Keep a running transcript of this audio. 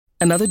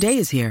Another day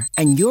is here,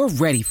 and you're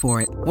ready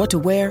for it. What to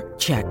wear?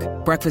 Check.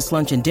 Breakfast,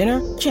 lunch, and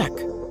dinner? Check.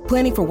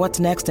 Planning for what's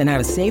next and how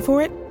to save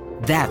for it?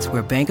 That's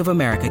where Bank of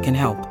America can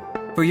help.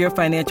 For your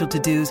financial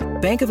to-dos,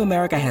 Bank of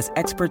America has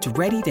experts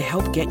ready to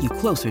help get you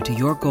closer to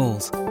your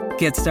goals.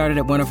 Get started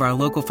at one of our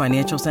local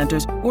financial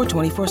centers or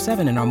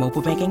 24/7 in our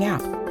mobile banking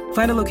app.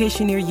 Find a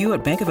location near you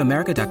at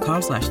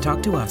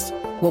bankofamerica.com/talktous.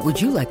 What would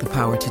you like the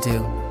power to do?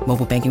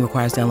 Mobile banking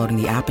requires downloading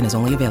the app and is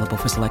only available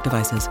for select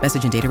devices.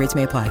 Message and data rates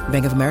may apply.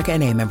 Bank of America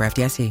N.A., member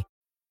FDIC.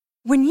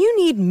 When you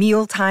need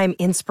mealtime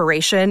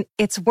inspiration,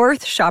 it's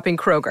worth shopping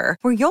Kroger,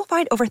 where you'll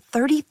find over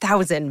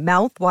 30,000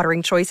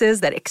 mouth-watering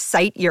choices that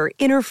excite your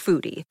inner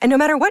foodie. And no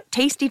matter what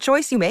tasty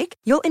choice you make,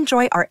 you'll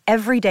enjoy our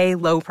everyday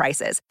low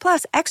prices,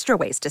 plus extra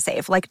ways to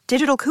save, like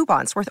digital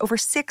coupons worth over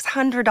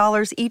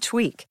 $600 each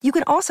week. You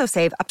can also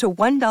save up to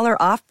 $1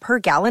 off per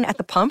gallon at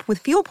the pump with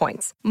fuel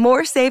points.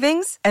 More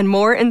savings and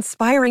more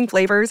inspiring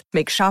flavors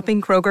make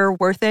shopping Kroger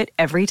worth it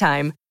every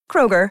time.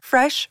 Kroger,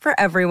 fresh for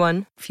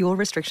everyone. Fuel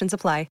restrictions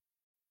apply.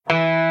 Hey,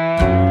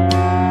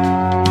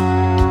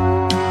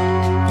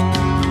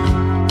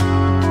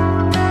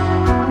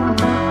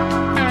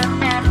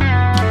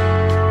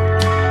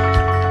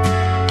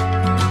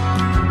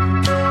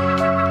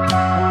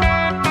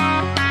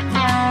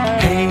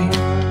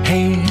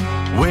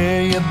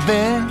 where you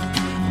been?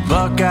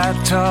 Buckeye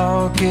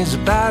Talk is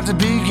about to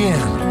begin.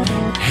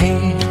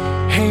 Hey,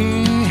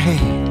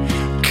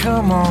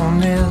 come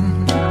on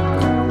in.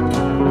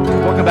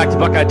 Welcome back to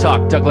Buckeye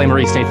Talk. Doug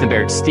Lesmerises, Nathan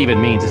Baird,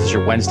 Stephen Means. This is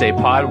your Wednesday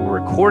pod.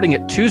 We're recording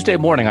it Tuesday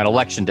morning on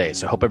Election Day,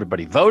 so I hope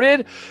everybody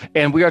voted.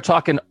 And we are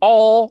talking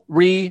all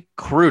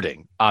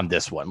recruiting on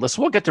this one.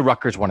 We'll get to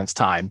Rutgers when it's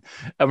time,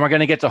 and we're going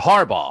to get to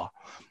Harbaugh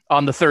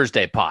on the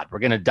Thursday pod. We're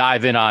going to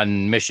dive in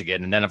on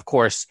Michigan. And then, of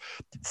course,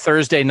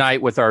 Thursday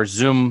night with our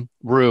Zoom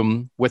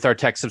room with our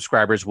tech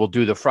subscribers, we'll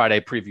do the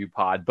Friday preview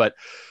pod. But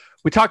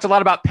we talked a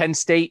lot about Penn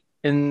State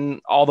in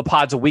all the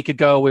pods a week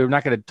ago. We're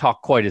not going to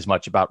talk quite as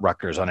much about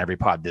Rutgers on every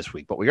pod this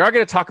week, but we are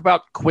going to talk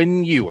about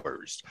Quinn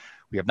Ewers.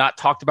 We have not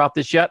talked about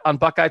this yet on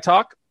Buckeye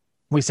Talk.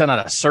 We sent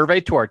out a survey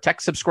to our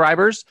tech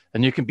subscribers,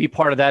 and you can be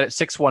part of that at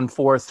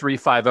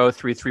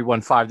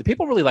 614-350-3315. The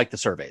people really like the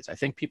surveys. I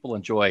think people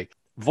enjoy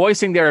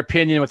voicing their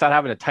opinion without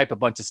having to type a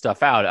bunch of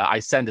stuff out. I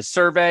send a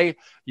survey,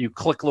 you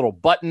click little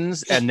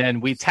buttons, and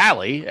then we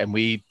tally and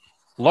we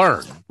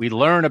learn. We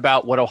learn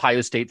about what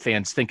Ohio State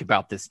fans think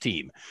about this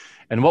team.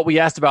 And what we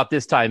asked about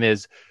this time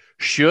is,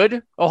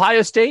 should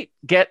Ohio State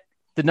get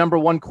the number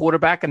one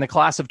quarterback in the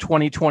class of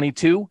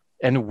 2022?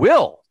 And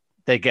will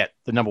they get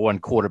the number one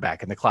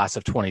quarterback in the class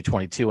of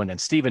 2022? And then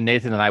Stephen,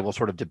 Nathan, and I will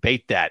sort of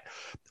debate that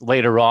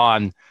later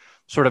on,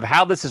 sort of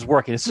how this is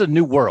working. This is a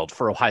new world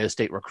for Ohio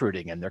State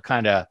recruiting, and they're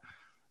kind of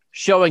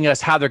showing us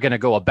how they're going to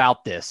go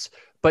about this.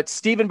 But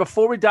Stephen,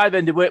 before we dive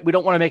into it, we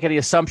don't want to make any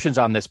assumptions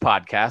on this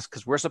podcast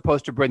because we're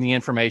supposed to bring the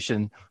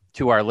information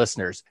to our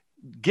listeners.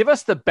 Give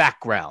us the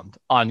background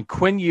on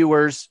Quinn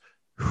Ewers,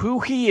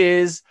 who he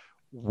is,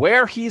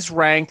 where he's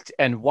ranked,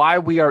 and why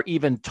we are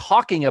even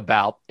talking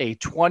about a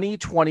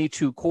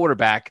 2022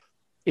 quarterback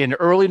in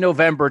early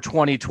November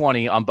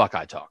 2020 on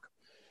Buckeye Talk.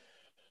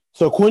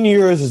 So Quinn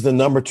Ewers is the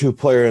number 2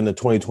 player in the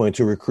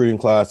 2022 recruiting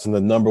class and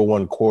the number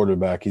 1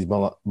 quarterback. He's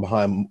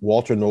behind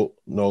Walter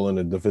Nolan,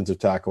 a defensive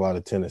tackle out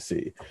of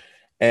Tennessee.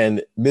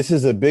 And this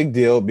is a big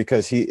deal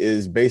because he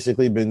is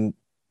basically been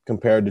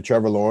compared to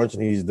Trevor Lawrence,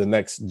 and he's the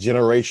next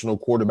generational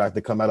quarterback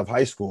to come out of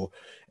high school.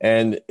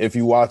 And if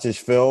you watch his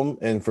film,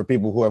 and for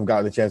people who have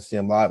gotten a chance to see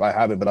him live, I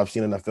haven't, but I've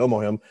seen enough film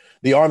on him,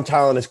 the arm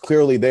talent is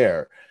clearly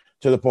there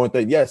to the point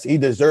that, yes, he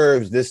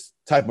deserves this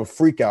type of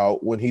freak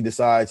out when he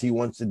decides he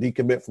wants to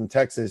decommit from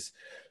Texas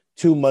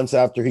 2 months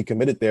after he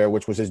committed there,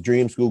 which was his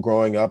dream school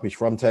growing up. He's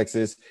from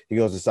Texas. He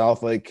goes to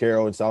South Lake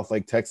Carroll in South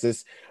Lake,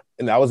 Texas.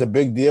 And that was a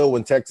big deal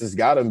when Texas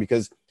got him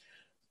because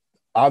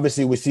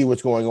obviously we see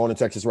what's going on in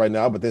Texas right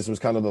now, but this was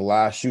kind of the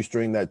last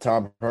shoestring that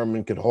Tom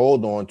Herman could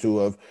hold on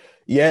to of,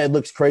 yeah, it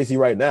looks crazy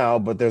right now,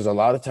 but there's a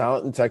lot of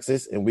talent in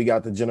Texas, and we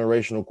got the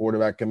generational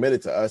quarterback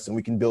committed to us, and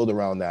we can build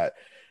around that.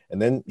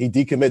 And then he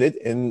decommitted,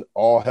 and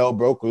all hell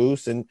broke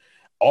loose, and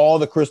all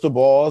the crystal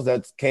balls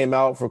that came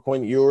out for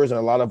Quinn Ewers and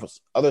a lot of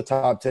other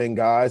top 10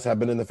 guys have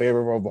been in the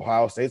favor of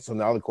Ohio State. So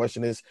now the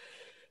question is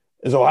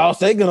Ohio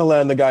State going to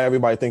land the guy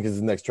everybody thinks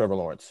is the next Trevor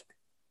Lawrence?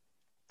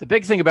 The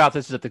big thing about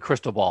this is that the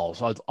crystal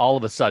balls all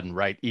of a sudden,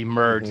 right,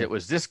 emerged. Mm-hmm. It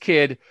was this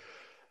kid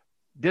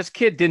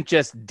didn't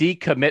just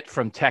decommit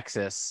from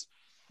Texas,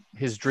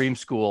 his dream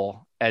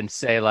school, and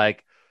say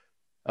like,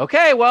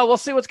 okay, well, we'll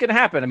see what's going to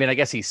happen. I mean, I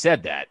guess he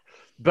said that,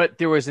 but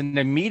there was an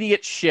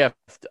immediate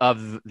shift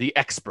of the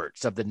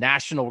experts, of the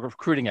national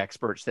recruiting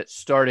experts that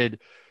started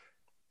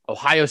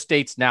Ohio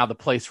State's now the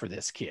place for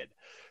this kid.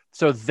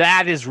 So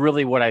that is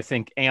really what I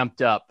think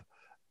amped up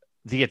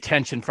the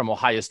attention from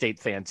Ohio State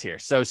fans here.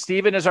 So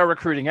Stephen is our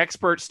recruiting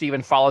expert.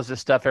 Stephen follows this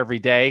stuff every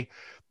day.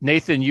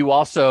 Nathan, you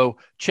also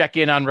check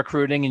in on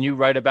recruiting and you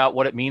write about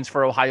what it means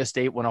for Ohio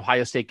State when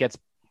Ohio State gets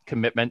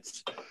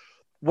commitments.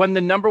 When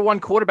the number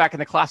one quarterback in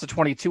the class of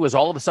 22 is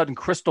all of a sudden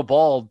crystal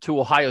balled to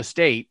Ohio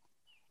State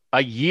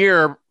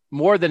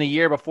more than a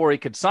year before he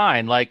could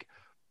sign, like,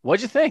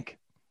 What'd you think?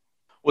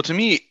 Well, to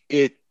me,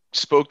 it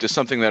spoke to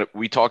something that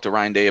we talked to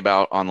Ryan Day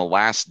about on the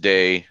last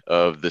day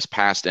of this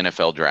past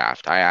NFL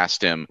draft. I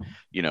asked him,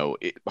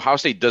 Ohio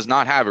State does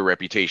not have a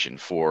reputation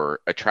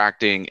for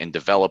attracting and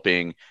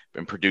developing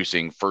and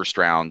producing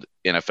first-round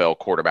NFL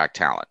quarterback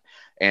talent.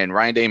 And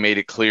Ryan Day made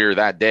it clear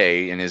that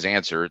day in his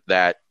answer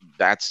that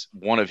that's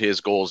one of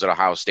his goals at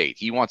Ohio State.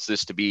 He wants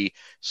this to be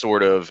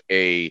sort of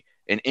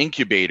an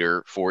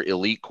incubator for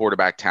elite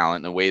quarterback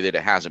talent in a way that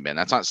it hasn't been.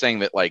 That's not saying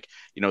that the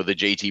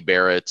JT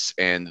Barretts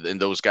and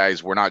those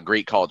guys were not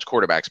great college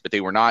quarterbacks, but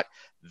they were not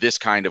this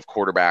kind of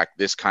quarterback,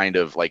 this kind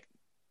of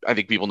I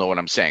think people know what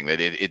I'm saying,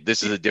 that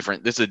this is a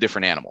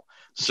different animal.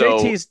 So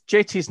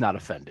JT's not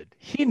offended.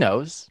 He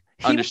knows.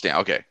 Understand.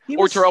 Okay.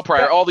 Or Terrell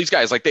Pryor, all these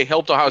guys, they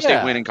helped Ohio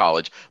State win in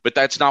college, but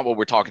that's not what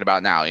we're talking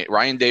about now.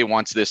 Ryan Day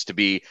wants this to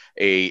be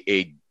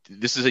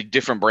this is a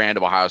different brand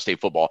of Ohio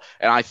State football.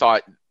 And I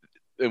thought,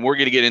 and we're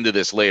going to get into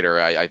this later,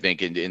 I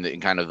think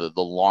in kind of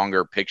the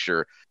longer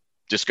picture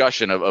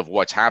discussion of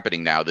what's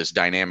happening now, this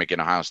dynamic in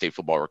Ohio State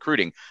football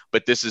recruiting.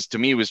 But this is, to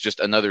me, was just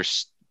another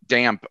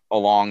stamp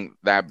along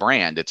that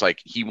brand. It's like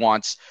he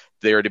wants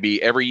there to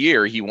be every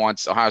year. He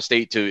wants Ohio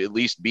State to at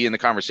least be in the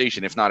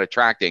conversation, if not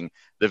attracting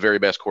the very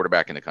best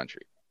quarterback in the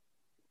country.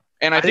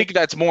 And I think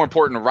that's more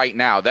important right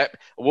now. That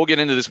we'll get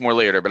into this more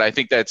later, but I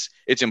think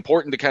it's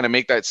important to kind of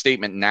make that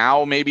statement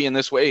now, maybe in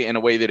this way, in a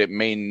way that it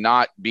may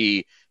not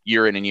be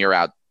year in and year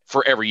out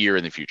for every year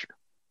in the future.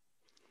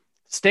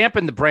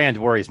 Stamping the brand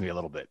worries me a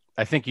little bit.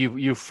 I think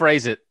you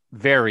phrase it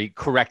very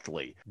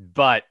correctly,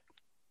 but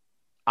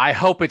I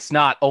hope it's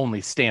not only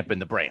stamping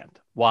the brand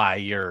why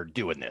you're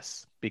doing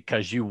this,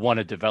 because you want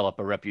to develop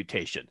a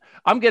reputation.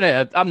 I'm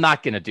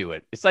not going to do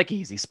it. It's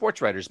easy.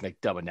 Sports writers make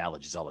dumb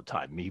analogies all the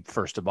time, me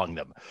first among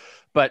them.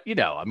 But,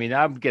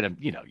 I'm going to,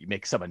 you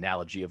make some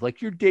analogy of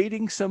you're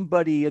dating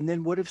somebody, and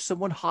then what if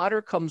someone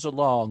hotter comes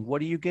along?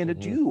 What are you going to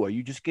do? Are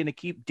you just going to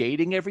keep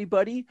dating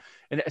everybody?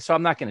 And so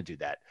I'm not going to do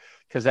that,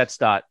 because that's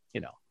not,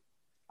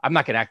 I'm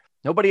not going to act.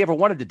 Nobody ever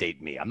wanted to date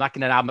me. I'm not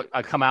going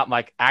to come out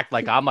and act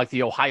like I'm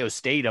the Ohio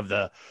State of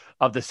the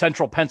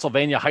Central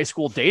Pennsylvania high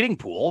school dating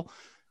pool.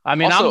 I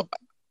mean, also,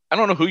 I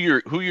don't know who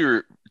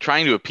you're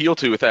trying to appeal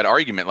to with that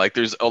argument.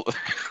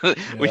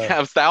 We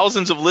have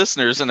thousands of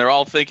listeners, and they're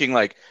all thinking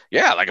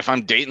if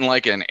I'm dating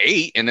an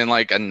 8 and then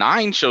a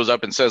 9 shows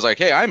up and says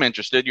hey, I'm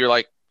interested. You're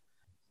like,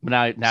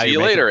 now see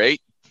you later, 8.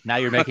 Now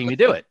you're making me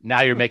do it.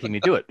 Now you're making me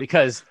do it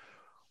because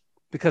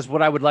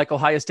what I would like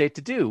Ohio State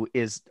to do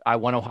is I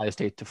want Ohio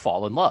State to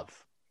fall in love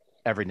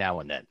every now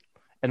and then.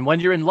 And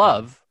when you're in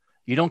love,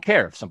 you don't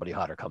care if somebody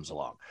hotter comes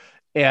along.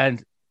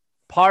 And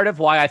part of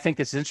why I think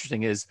this is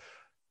interesting is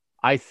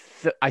I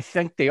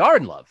think they are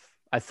in love.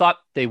 I thought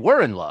they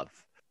were in love,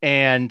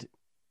 and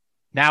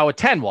now a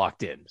 10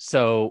 walked in.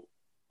 So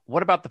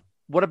what about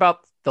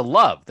the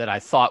love that I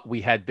thought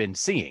we had been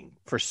seeing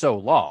for so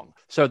long?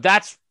 So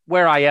that's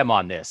where I am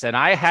on this. And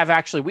I have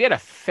we didn't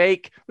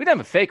have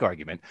a fake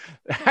argument.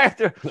 We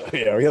had a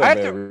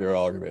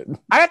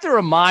argument. I have to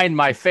remind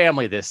my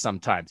family this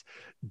sometimes.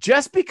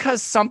 Just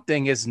because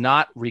something is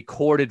not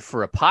recorded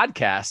for a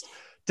podcast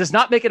does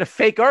not make it a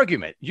fake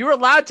argument. You're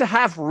allowed to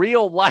have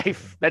real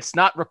life that's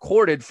not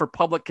recorded for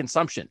public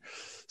consumption.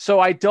 So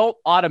I don't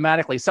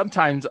automatically,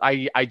 sometimes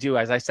I do,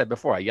 as I said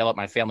before, I yell at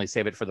my family,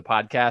 save it for the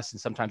podcast. And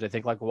sometimes I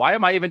think why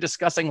am I even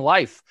discussing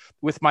life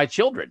with my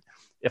children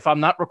if I'm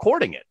not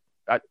recording it?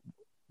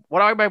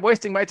 What am I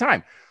wasting my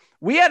time?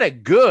 We had a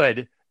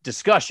good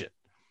discussion.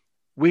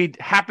 We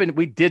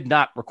did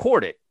not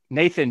record it.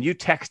 Nathan, you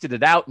texted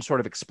it out and sort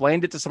of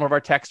explained it to some of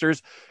our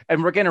texters,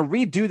 and we're going to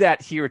redo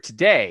that here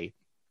today.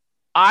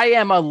 I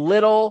am a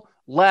little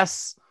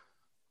less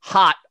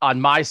hot on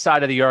my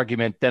side of the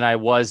argument than I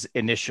was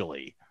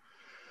initially.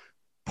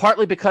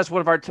 Partly because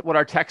what our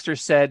texters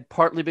said,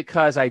 partly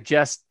because I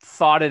just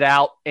thought it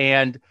out.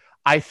 And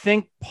I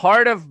think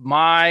part of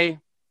my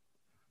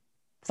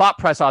thought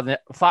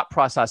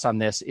process on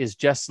this is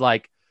just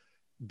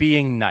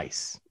being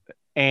nice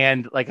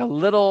and a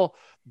little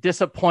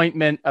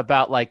disappointment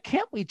about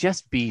can't we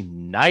just be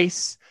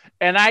nice?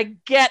 And I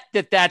get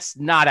that that's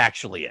not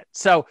actually it.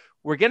 So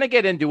we're going to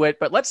get into it,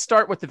 but let's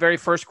start with the very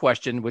first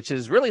question, which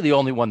is really the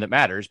only one that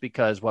matters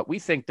because what we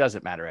think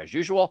doesn't matter as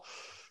usual.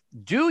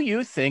 Do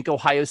you think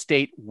Ohio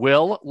State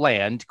will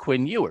land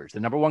Quinn Ewers, the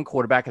number 1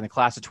 quarterback in the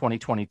class of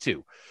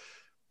 2022?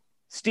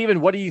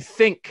 Stephen, what do you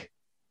think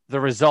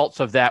the results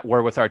of that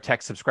were with our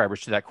tech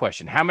subscribers to that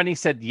question? How many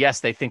said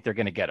yes, they think they're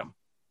going to get him?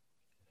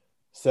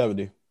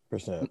 70%.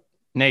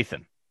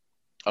 Nathan.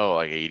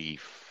 Oh, 80,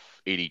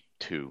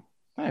 82.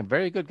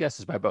 Very good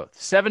guesses by both.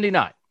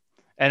 79.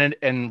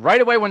 And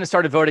right away when it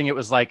started voting, it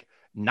was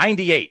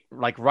 98,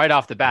 right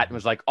off the bat. It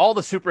was all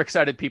the super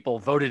excited people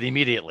voted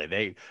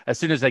immediately. As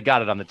soon as they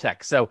got it on the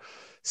text. So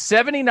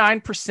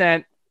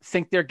 79%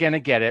 think they're going to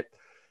get it.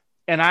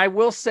 And I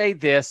will say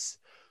this,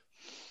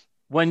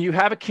 when you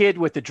have a kid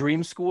with a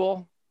dream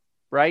school,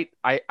 right?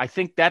 I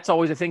think that's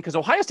always a thing because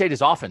Ohio State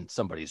is often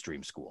somebody's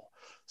dream school.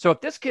 So if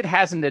this kid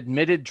has an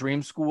admitted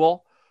dream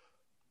school,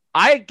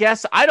 I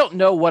guess I don't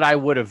know what I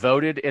would have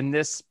voted in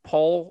this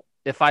poll.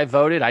 if I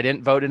voted. I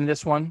didn't vote in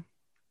this one.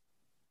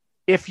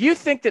 If you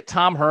think that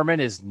Tom Herman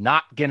is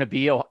not going to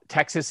be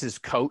Texas's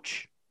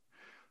coach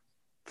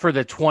for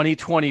the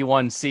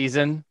 2021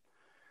 season,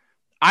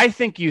 I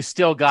think you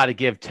still got to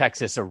give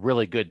Texas a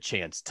really good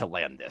chance to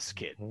land this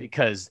kid,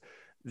 because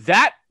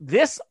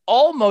this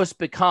almost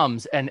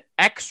becomes an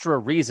extra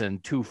reason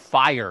to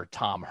fire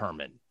Tom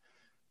Herman.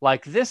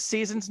 Like, this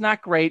season's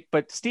not great,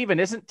 but Steven,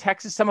 isn't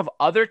Texas, some of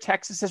other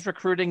Texas's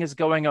recruiting is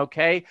going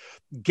okay?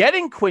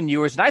 Getting Quinn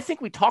Ewers, and I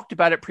think we talked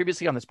about it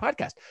previously on this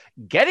podcast,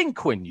 getting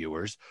Quinn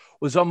Ewers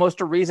was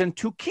almost a reason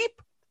to keep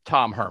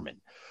Tom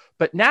Herman.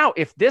 But now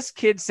if this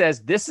kid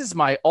says, this is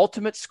my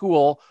ultimate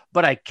school,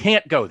 but I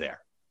can't go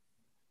there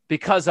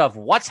because of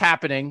what's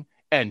happening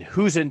and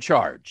who's in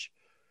charge,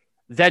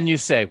 then you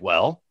say,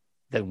 well,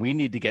 then we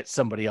need to get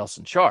somebody else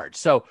in charge.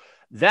 So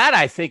that,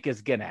 I think,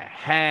 is going to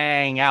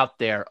hang out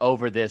there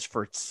over this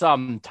for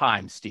some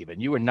time, Steven.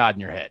 You were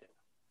nodding your head.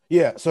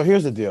 Yeah, so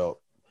here's the deal.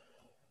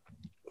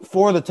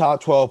 4 of the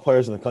top 12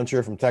 players in the country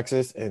are from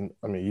Texas, and,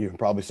 I mean, you can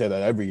probably say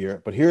that every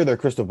year, but here are their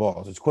crystal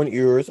balls. It's Quinn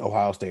Ewers,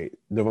 Ohio State.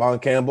 Devon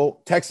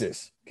Campbell,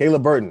 Texas.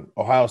 Caleb Burton,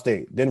 Ohio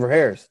State. Denver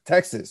Harris,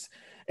 Texas.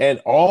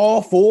 And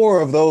all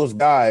 4 of those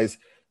guys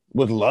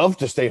would love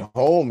to stay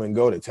home and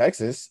go to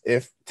Texas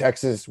if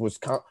Texas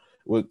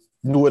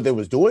knew what they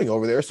was doing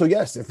over there. So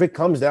yes, if it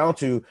comes down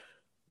to,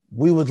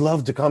 we would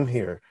love to come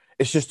here,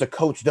 it's just the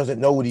coach doesn't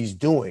know what he's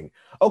doing.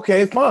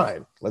 Okay,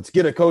 fine. Let's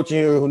get a coach in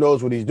here who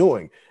knows what he's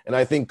doing. And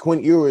I think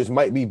Quinn Ewers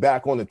might be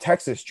back on the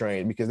Texas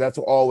train, because that's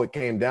all it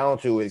came down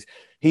to, is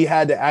he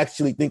had to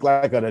actually think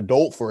like an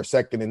adult for a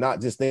second and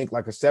not just think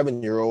like a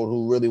 7-year-old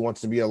who really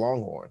wants to be a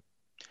Longhorn.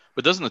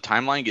 But doesn't the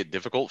timeline get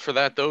difficult for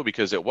that, though?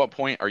 Because at what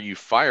point are you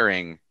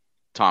firing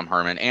Tom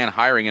Herman and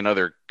hiring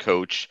another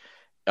coach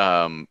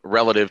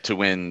relative to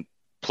when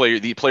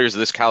the players of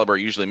this caliber are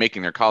usually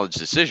making their college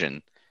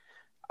decision?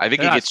 I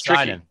think it gets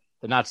tricky.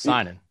 They're not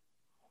signing.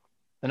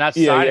 They're not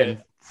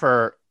signing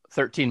for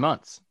 13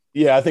 months.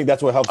 Yeah, I think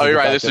that's what helps. Oh, you're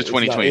right. This is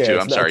 2022.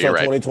 I'm sorry. You're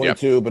right.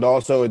 2022, yep. But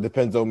also it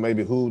depends on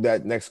maybe who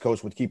that next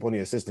coach would keep on the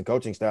assistant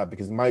coaching staff,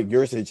 because Mike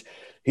Yurcich,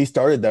 he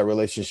started that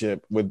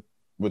relationship with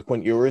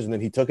Quinn Ewers, and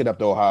then he took it up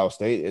to Ohio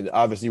State. And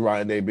obviously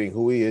Ryan Day, being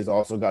who he is,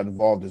 also got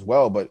involved as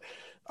well. But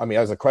I mean,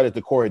 as a credit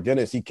to Corey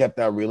Dennis, he kept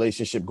that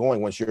relationship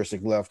going once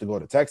Yurcich left to go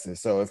to Texas.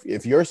 So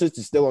if Yurcich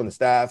is still on the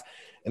staff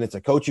and it's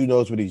a coach who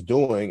knows what he's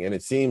doing, and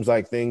it seems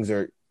like things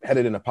are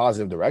headed in a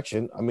positive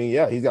direction, I mean,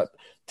 yeah,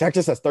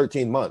 Texas has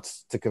 13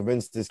 months to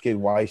convince this kid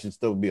why he should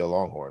still be a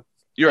Longhorn.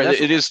 You're right.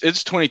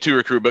 It's 22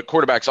 recruit, but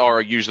quarterbacks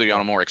are usually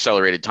on a more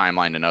accelerated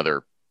timeline than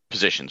other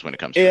positions when it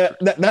comes to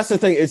that's the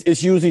thing.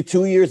 It's usually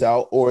 2 years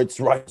out, or it's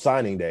right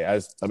signing day.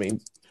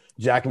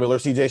 Jack Miller,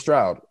 CJ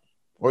Stroud,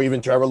 or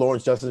even Trevor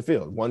Lawrence, Justin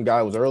Fields. One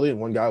guy was early and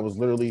one guy was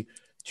literally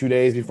 2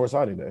 days before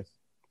signing day.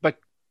 But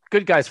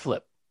good guys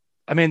flip.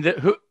 I mean,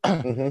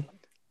 the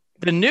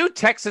new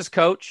Texas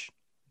coach,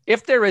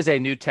 if there is a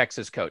new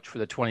Texas coach for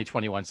the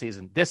 2021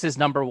 season, this is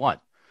number one.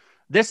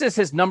 This is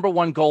his number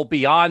one goal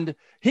beyond.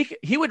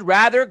 He would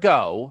rather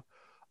go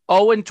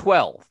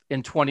 0-12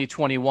 in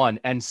 2021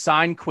 and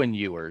sign Quinn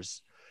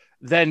Ewers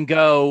than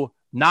go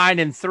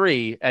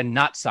 9-3 and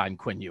not sign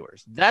Quinn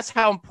Ewers. That's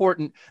how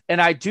important.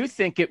 And I do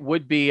think it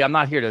would be, I'm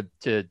not here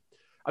to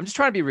I'm just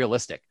trying to be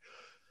realistic.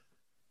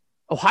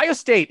 Ohio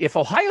State, if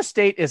Ohio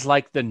State is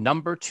like the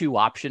number 2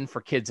 option for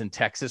kids in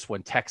Texas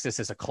when Texas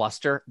is a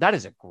cluster, that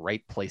is a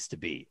great place to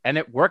be. And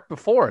it worked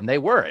before, and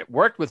it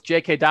worked with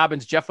J.K.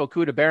 Dobbins, Jeff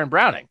Okudah, Baron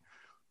Browning.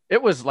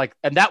 It was like,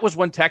 and that was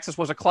when Texas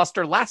was a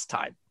cluster last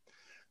time.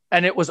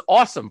 And it was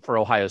awesome for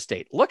Ohio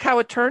State. Look how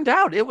it turned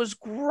out. It was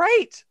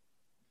great.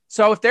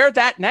 So if they're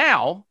that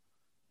now,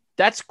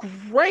 that's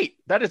great.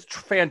 That is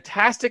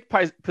fantastic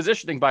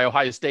positioning by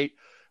Ohio State,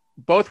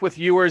 both with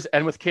Ewers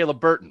and with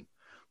Caleb Burton.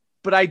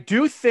 But I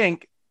do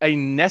think a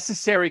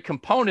necessary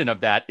component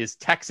of that is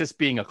Texas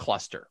being a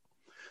cluster.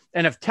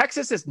 And if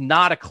Texas is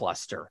not a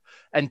cluster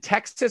and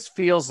Texas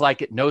feels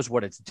like it knows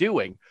what it's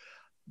doing,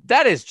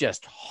 that is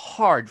just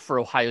hard for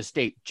Ohio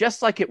State,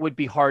 just like it would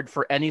be hard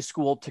for any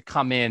school to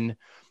come in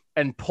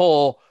and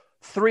pull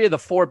 3 of the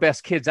 4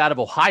 best kids out of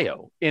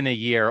Ohio in a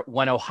year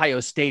when Ohio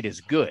State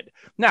is good.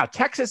 Now,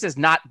 Texas is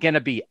not going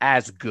to be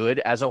as good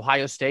as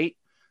Ohio State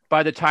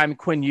by the time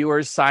Quinn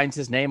Ewers signs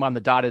his name on the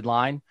dotted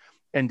line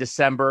in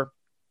December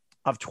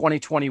of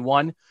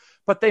 2021,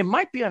 but they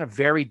might be on a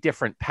very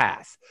different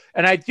path.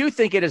 And I do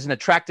think it is an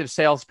attractive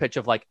sales pitch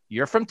of like,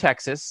 you're from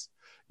Texas,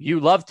 you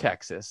love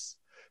Texas,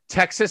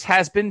 Texas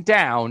has been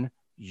down,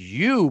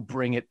 you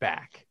bring it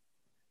back.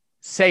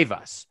 Save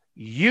us.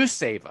 You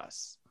save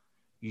us.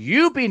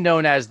 You be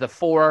known as the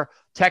 4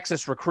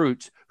 Texas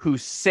recruits who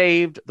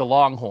saved the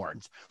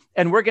Longhorns.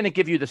 And we're going to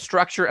give you the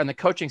structure and the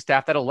coaching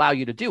staff that allow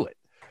you to do it,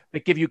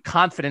 that give you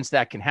confidence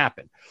that can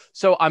happen.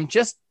 So I'm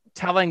just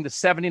telling the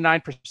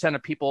 79%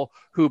 of people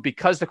who,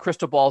 because the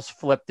crystal ball's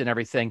flipped and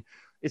everything,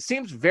 it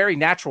seems very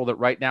natural that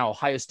right now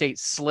Ohio State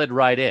slid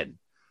right in.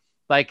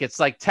 Like, it's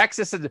like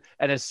Texas, and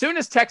as soon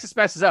as Texas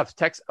messes up,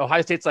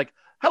 Ohio State's like,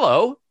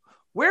 hello,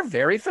 we're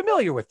very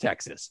familiar with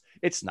Texas.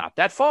 It's not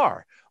that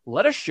far.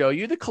 Let us show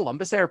you the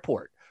Columbus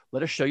airport.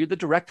 Let us show you the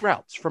direct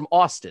routes from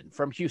Austin,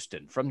 from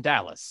Houston, from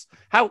Dallas,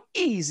 how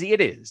easy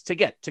it is to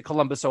get to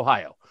Columbus,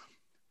 Ohio.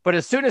 But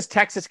as soon as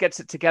Texas gets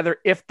it together,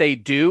 if they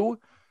do,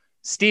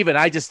 Stephen,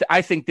 I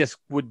think this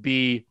would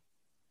be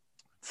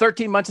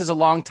 13 months is a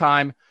long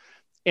time.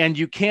 And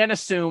you can't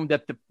assume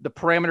that the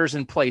parameters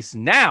in place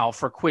now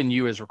for Quinn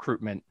Ewers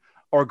recruitment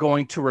are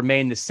going to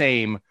remain the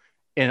same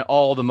in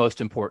all the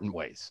most important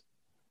ways.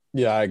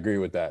 Yeah, I agree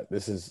with that.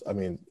 This is, I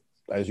mean,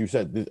 as you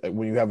said,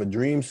 when you have a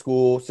dream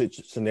school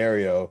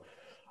scenario,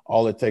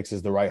 all it takes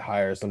is the right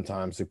hire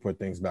sometimes to put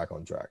things back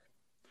on track.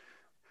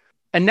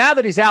 And now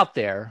that he's out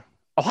there,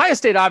 Ohio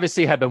State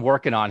obviously had been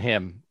working on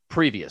him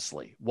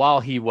previously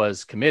while he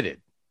was committed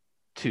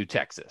to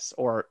Texas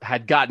or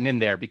had gotten in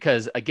there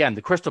because, again,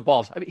 the crystal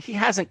balls, I mean, he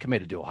hasn't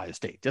committed to Ohio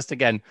State. Just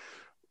again,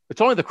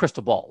 it's only the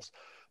crystal balls,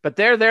 but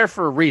they're there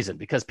for a reason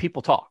because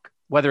people talk,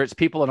 whether it's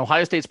people in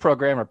Ohio State's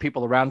program or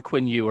people around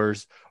Quinn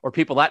Ewers or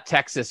people at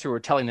Texas who are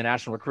telling the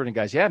national recruiting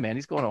guys, yeah, man,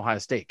 he's going to Ohio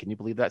State. Can you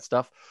believe that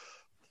stuff?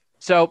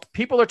 So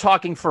people are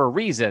talking for a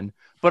reason,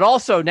 but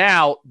also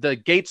now the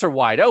gates are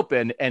wide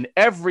open and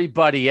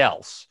everybody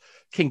else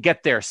can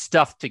get their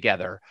stuff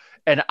together.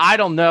 And I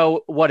don't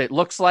know what it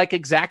looks like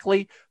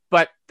exactly,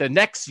 but the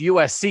next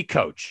USC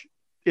coach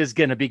is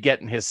going to be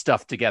getting his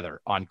stuff together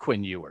on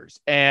Quinn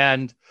Ewers.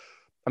 And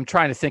I'm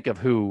trying to think of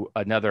who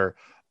another,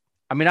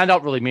 I mean, I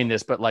don't really mean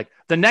this, but like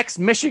the next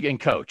Michigan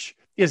coach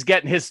is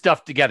getting his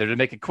stuff together to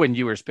make a Quinn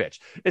Ewers pitch.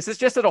 It's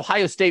just that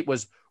Ohio State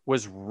was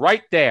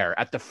right there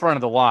at the front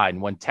of the line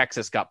when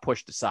Texas got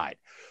pushed aside.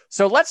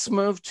 So let's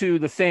move to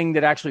the thing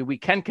that actually we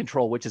can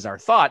control, which is our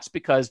thoughts,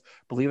 because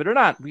believe it or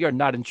not, we are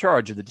not in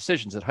charge of the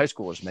decisions that high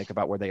schoolers make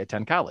about where they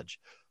attend college.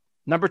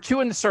 Number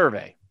 2 in the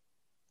survey.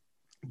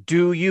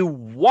 Do you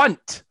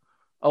want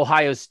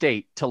Ohio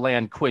State to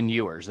land Quinn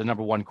Ewers, the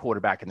number 1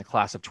 quarterback in the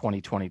class of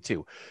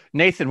 2022?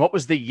 Nathan, what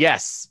was the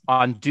yes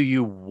on do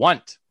you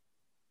want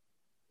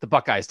the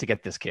Buckeyes to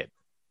get this kid?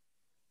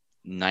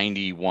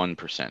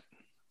 91%.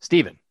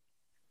 Stephen?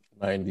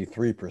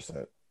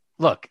 93%.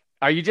 Look,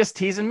 are you just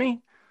teasing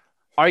me?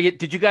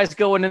 Did you guys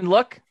go in and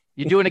look?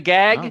 You doing a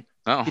gag?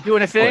 No. You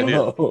doing a thing?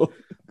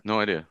 No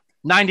idea.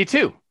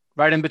 92,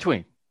 right in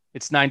between.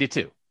 It's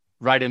 92,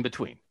 right in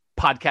between.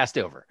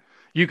 Podcast over.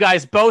 You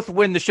guys both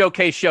win the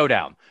Showcase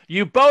Showdown.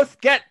 You both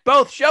get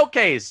both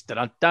Showcase.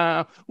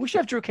 Da-da-da. We should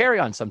have Drew Carey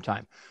on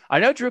sometime. I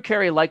know Drew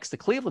Carey likes the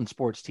Cleveland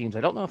sports teams.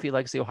 I don't know if he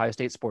likes the Ohio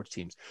State sports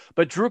teams.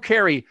 But Drew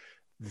Carey,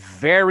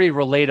 very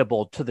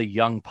relatable to the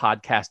young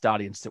podcast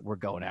audience that we're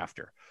going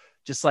after.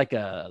 Just like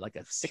a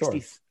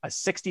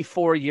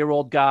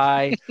 64-year-old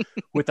guy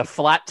with a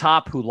flat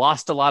top who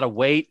lost a lot of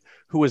weight,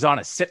 who was on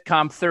a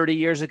sitcom 30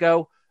 years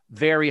ago.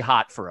 Very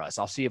hot for us.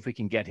 I'll see if we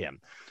can get him.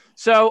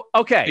 So,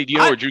 okay. Hey, do you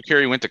know where Drew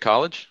Carey went to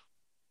college?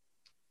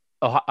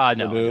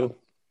 No.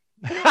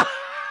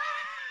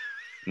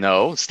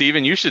 No.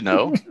 Steven, you should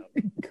know.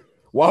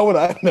 Why would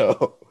I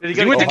know?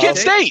 He went to Kent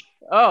State.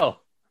 Oh.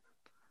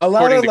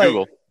 According to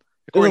Google.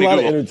 There's a lot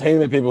of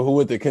entertainment people who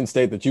went to Kent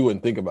State that you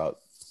wouldn't think about.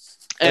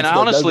 And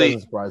honestly, that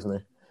doesn't surprise me.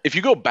 If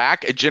you go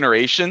back a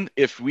generation,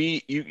 if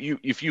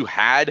you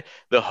had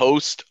the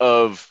host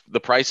of The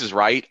Price is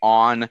Right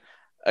on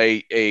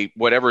a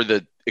whatever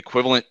the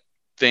equivalent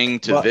thing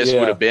to would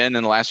have been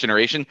in the last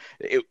generation,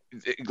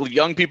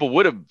 young people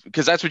would have,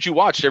 because that's what you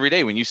watched every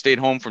day when you stayed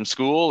home from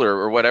school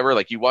or whatever.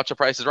 Like you watch The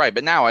Price is Right.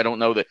 But now I don't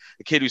know that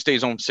the kid who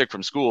stays home sick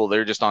from school,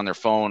 they're just on their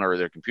phone or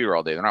their computer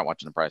all day. They're not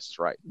watching The Price is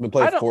Right. We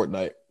play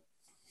Fortnite.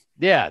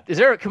 Yeah.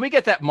 Can we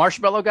get that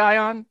Marshmallow guy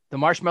on? The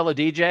Marshmallow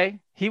DJ?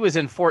 He was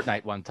in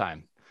Fortnite one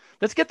time.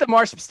 Let's get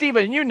the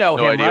Steven, you know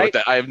him, right?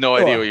 I have no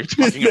idea what you're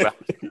talking about.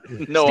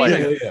 No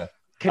Steven, idea.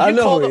 Yeah. I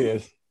know who he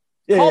is.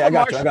 Yeah, I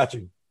got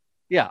you.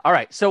 Yeah. All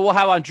right. So we'll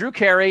have on Drew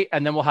Carey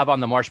and then we'll have on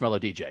the Marshmallow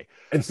DJ.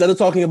 Instead of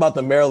talking about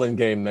the Maryland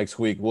game next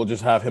week, we'll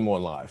just have him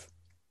on live.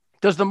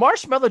 Does the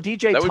Marshmallow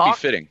DJ talk? That would be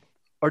fitting.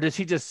 Or does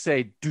he just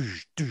say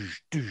douche,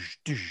 douche, douche,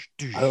 douche,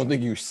 douche? I don't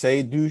think you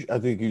say douche. I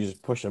think you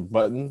just push a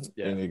button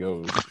and it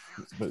goes.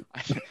 But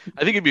I think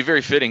it'd be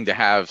very fitting to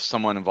have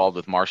someone involved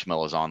with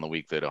marshmallows on the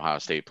week that Ohio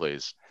State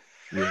plays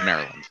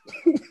Maryland.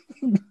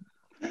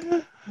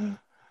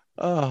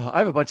 Oh, I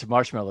have a bunch of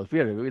marshmallows. We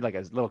had like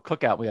a little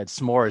cookout. We had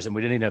s'mores, and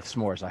we didn't even have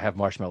s'mores. I have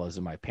marshmallows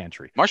in my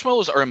pantry.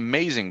 Marshmallows are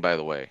amazing, by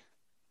the way.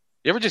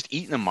 You ever just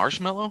eaten a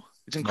marshmallow?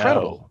 It's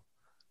incredible.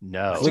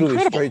 No. It's literally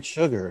straight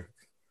sugar.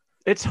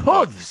 It's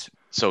hooves.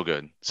 So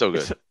good. So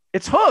good.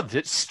 It's hooves.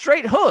 It's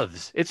straight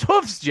hooves. It's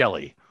hooves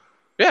jelly.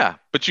 Yeah,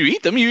 but you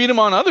eat them. You eat them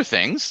on other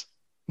things.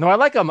 No, I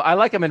like them. I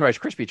like them in Rice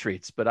Krispie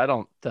treats, but I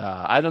don't know.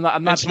 I'm not.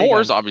 And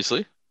s'mores,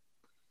 obviously.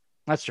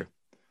 That's true.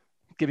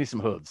 Give me some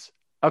hooves.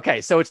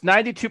 Okay, so it's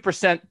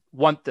 92%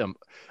 want them.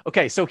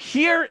 Okay, so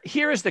here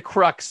is the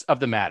crux of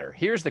the matter.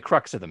 Here's the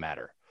crux of the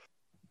matter.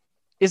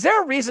 Is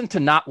there a reason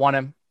to not want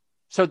him?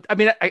 So, I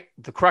mean,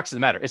 the crux of the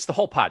matter, it's the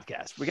whole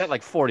podcast. We got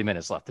like 40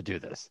 minutes left to do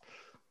this.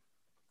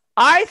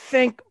 I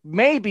think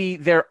maybe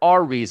there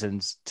are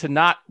reasons to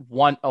not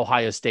want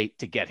Ohio State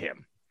to get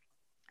him.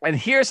 And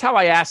here's how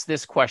I ask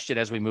this question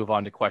as we move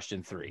on to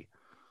question 3.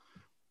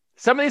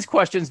 Some of these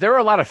questions, there are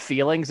a lot of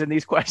feelings in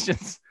these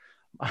questions.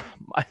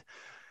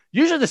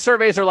 Usually the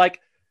surveys are like,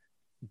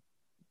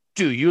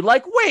 do you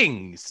like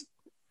wings?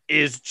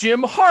 Is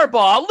Jim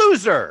Harbaugh a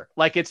loser?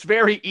 Like, it's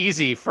very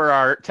easy for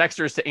our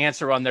texters to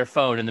answer on their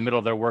phone in the middle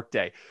of their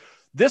workday.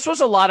 This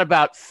was a lot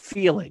about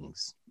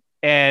feelings,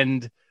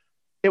 and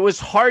it was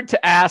hard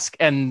to ask,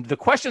 and the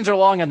questions are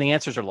long and the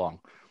answers are long.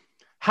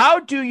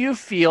 How do you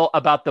feel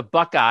about the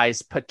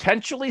Buckeyes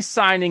potentially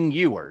signing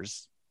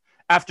Ewers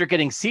after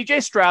getting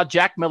CJ Stroud,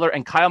 Jack Miller,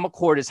 and Kyle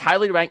McCord as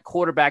highly ranked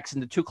quarterbacks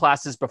in the two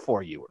classes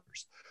before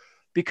Ewers?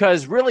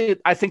 Because really,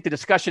 I think the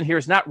discussion here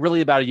is not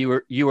really about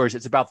Ewers.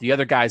 It's about the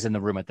other guys in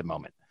the room at the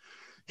moment.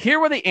 Here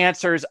were the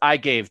answers I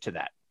gave to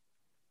that.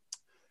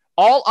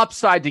 All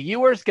upside to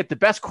Ewers, get the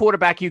best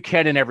quarterback you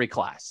can in every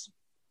class.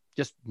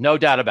 Just no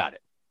doubt about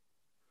it.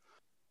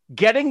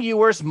 Getting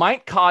Ewers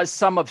might cause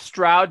some of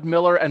Stroud,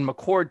 Miller, and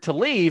McCord to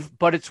leave,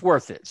 but it's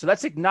worth it. So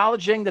that's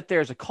acknowledging that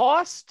there's a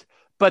cost,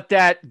 but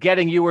that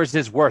getting Ewers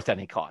is worth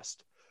any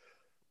cost.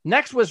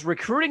 Next was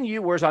recruiting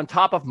Ewers on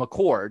top of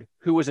McCord,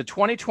 who was a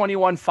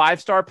 2021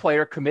 five-star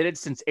player committed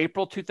since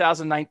April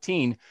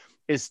 2019,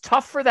 is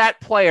tough for that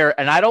player,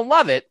 and I don't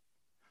love it,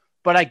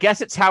 but I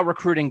guess it's how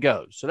recruiting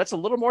goes. So that's a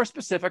little more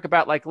specific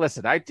about, like,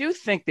 listen, I do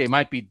think they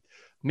might be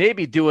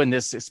maybe doing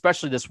this,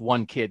 especially this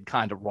one kid,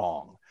 kind of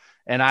wrong.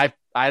 And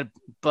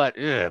but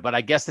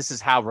I guess this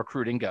is how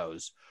recruiting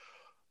goes.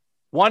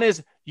 One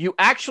is you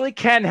actually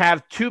can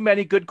have too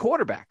many good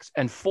quarterbacks,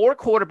 and 4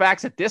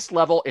 quarterbacks at this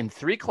level in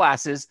 3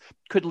 classes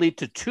could lead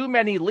to too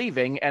many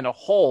leaving and a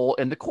hole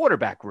in the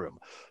quarterback room.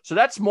 So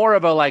that's more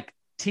of a like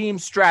team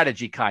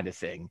strategy kind of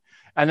thing.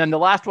 And then the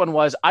last one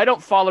was, I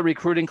don't follow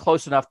recruiting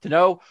close enough to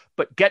know,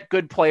 but get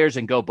good players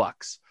and go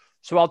Bucks.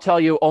 So I'll tell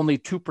you, only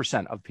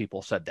 2% of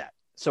people said that.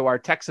 So our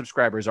tech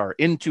subscribers are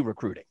into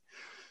recruiting.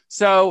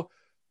 So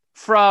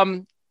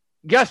from,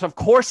 yes, of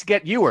course,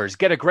 get Ewers,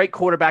 get a great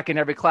quarterback in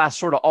every class,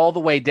 sort of all the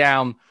way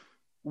down.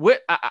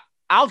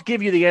 I'll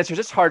give you the answers.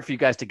 It's hard for you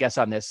guys to guess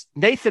on this.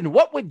 Nathan,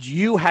 what would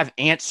you have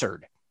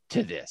answered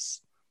to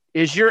this?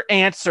 Is your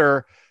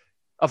answer,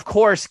 of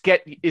course,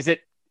 is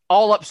it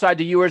all upside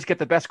to Ewers, get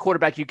the best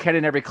quarterback you can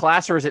in every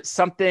class, or is it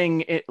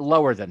something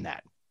lower than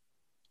that?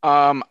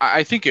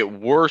 I think at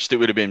worst it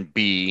would have been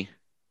B.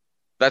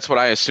 That's what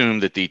I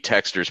assumed that the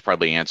texters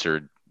probably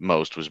answered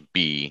most was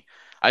B.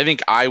 I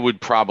think I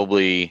would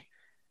probably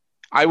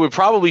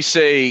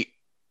say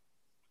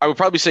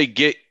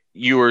get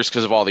Ewers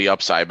because of all the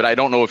upside, but I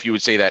don't know if you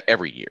would say that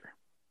every year.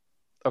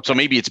 Okay. So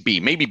maybe it's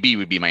B. Maybe B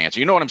would be my answer.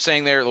 You know what I'm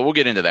saying there? We'll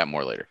get into that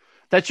more later.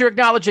 That you're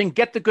acknowledging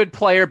get the good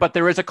player, but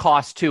there is a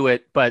cost to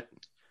it. But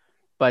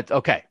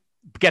okay,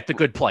 get the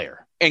good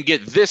player. And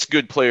get this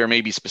good player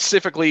maybe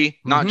specifically,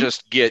 not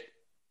just get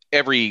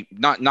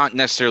not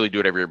necessarily do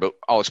it every year, but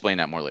I'll explain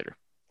that more later.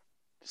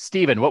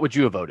 Steven, what would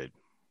you have voted?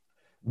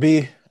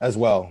 B as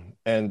well,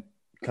 and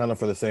kind of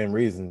for the same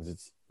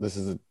reasons. This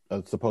is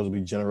a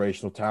supposedly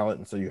generational talent,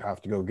 and so you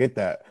have to go get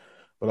that,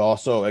 but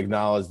also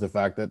acknowledge the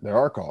fact that there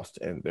are costs,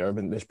 and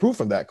there's proof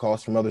of that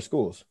cost from other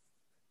schools.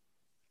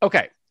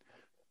 Okay,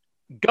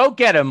 go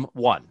get him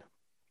one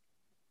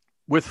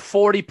with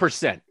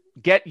 40%.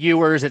 Get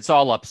Ewers, it's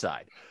all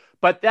upside,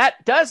 but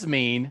that does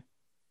mean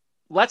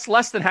let's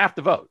less than half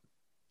the vote.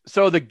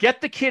 So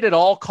get the kid at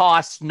all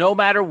costs, no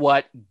matter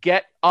what,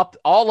 get up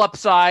all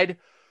upside.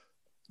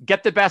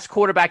 Get the best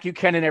quarterback you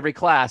can in every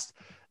class.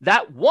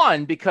 That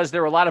won because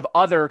there were a lot of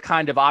other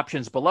kind of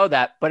options below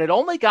that, but it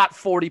only got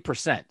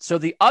 40%. So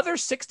the other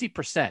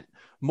 60%,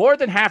 more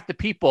than half the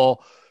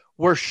people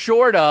were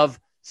short of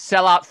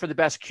sell out for the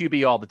best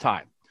QB all the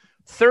time.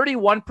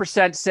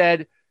 31%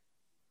 said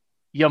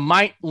you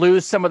might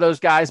lose some of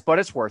those guys, but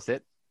it's worth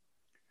it.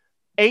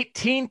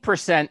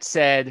 18%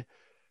 said,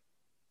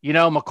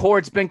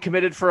 McCord's been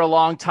committed for a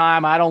long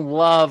time. I don't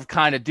love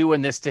kind of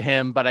doing this to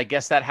him, but I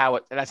guess that's how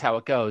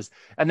it goes.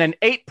 And then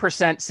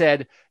 8%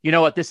 said, you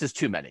know what, this is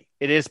too many.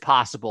 It is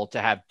possible to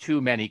have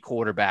too many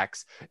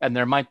quarterbacks, and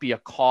there might be a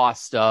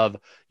cost of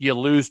you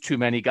lose too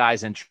many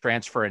guys in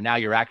transfer, and now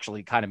you're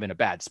actually kind of in a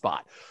bad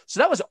spot. So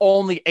that was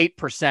only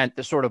 8%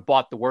 that sort of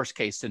bought the worst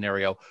case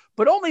scenario,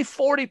 but only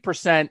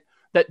 40%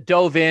 that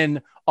dove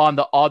in on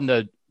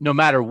the no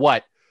matter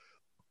what.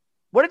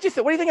 What did you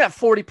think? What do you think of that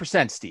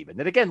 40%, Steven?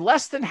 That again,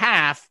 less than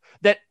half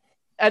that,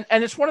 and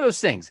it's one of those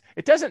things.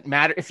 It doesn't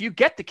matter if you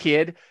get the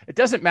kid, it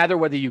doesn't matter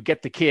whether you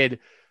get the kid,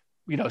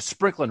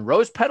 sprinkling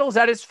rose petals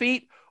at his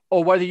feet,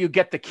 or whether you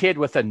get the kid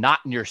with a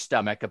knot in your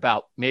stomach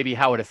about maybe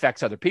how it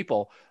affects other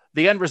people.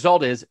 The end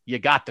result is you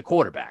got the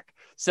quarterback.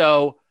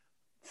 So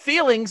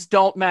feelings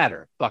don't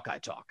matter, Buckeye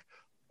talk,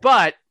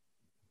 but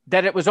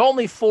that it was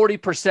only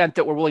 40%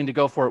 that were willing to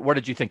go for it. What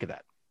did you think of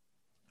that?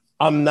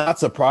 I'm not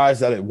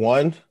surprised that it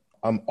won.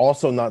 I'm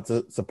also not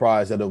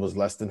surprised that it was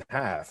less than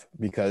half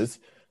because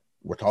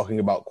we're talking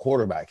about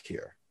quarterback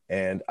here.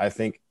 And I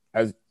think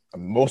as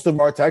most of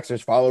our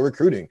texters follow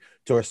recruiting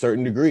to a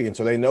certain degree. And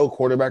so they know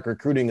quarterback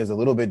recruiting is a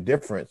little bit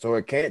different. So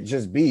it can't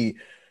just be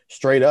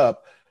straight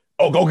up,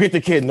 oh, go get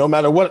the kid no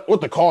matter what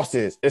the cost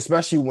is,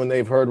 especially when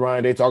they've heard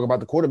Ryan Day talk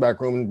about the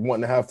quarterback room and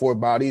wanting to have 4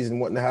 bodies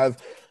and wanting to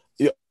have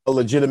a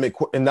legitimate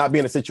and not be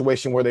in a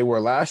situation where they were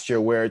last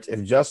year, where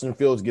if Justin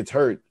Fields gets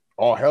hurt,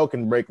 all hell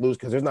can break loose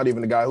because there's not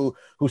even a guy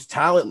whose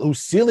talent, whose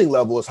ceiling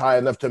level is high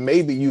enough to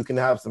maybe you can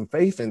have some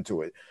faith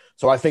into it.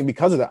 So I think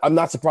because of that, I'm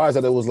not surprised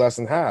that it was less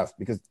than half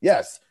because,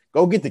 yes,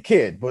 go get the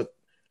kid, but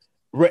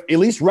at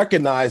least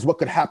recognize what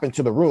could happen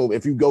to the room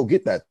if you go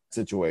get that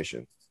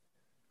situation.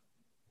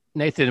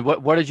 Nathan,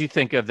 what did you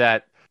think of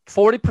that?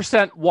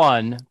 40%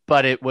 won,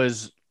 but it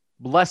was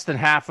less than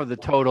half of the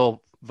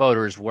total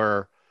voters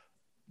were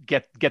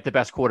get the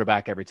best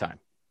quarterback every time.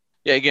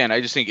 Yeah, again, I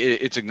just think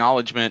it's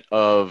acknowledgement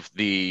of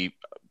the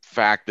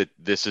fact that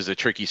this is a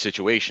tricky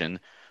situation,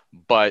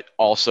 but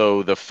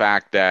also the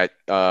fact that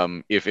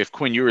if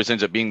Quinn Ewers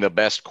ends up being the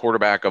best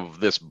quarterback of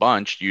this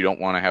bunch, you don't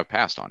want to have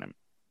passed on him.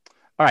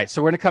 All right,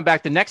 so we're going to come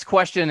back. The next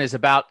question is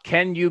about,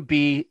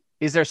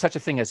 is there such a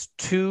thing as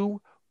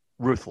too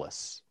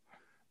ruthless?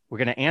 We're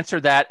going to answer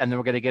that, and then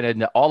we're going to get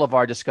into all of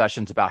our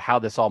discussions about how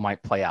this all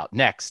might play out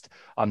next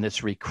on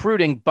this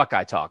recruiting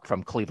Buckeye Talk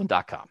from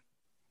Cleveland.com.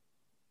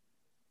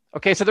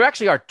 Okay, so there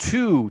actually are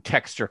two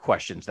texture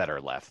questions that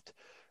are left.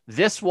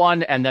 This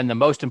one and then the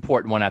most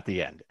important one at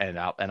the end. And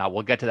I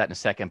will get to that in a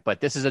second, but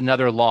this is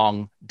another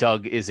long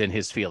Doug is in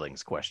his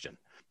feelings question.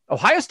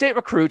 Ohio State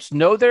recruits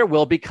know there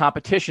will be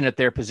competition at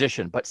their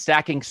position, but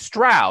stacking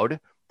Stroud,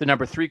 the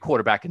number 3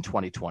 quarterback in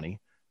 2020,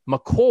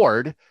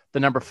 McCord, the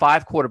number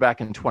 5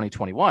 quarterback in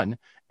 2021,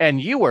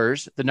 and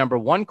Ewers, the number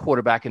 1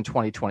 quarterback in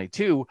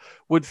 2022,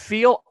 would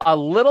feel a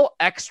little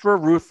extra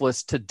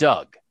ruthless to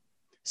Doug,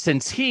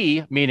 since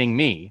he, meaning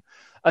me,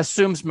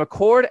 assumes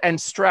McCord and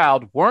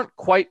Stroud weren't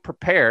quite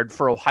prepared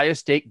for Ohio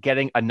State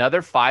getting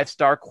another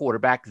 5-star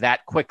quarterback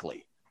that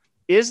quickly.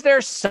 Is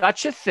there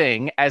such a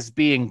thing as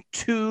being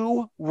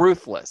too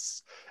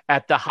ruthless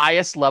at the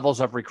highest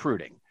levels of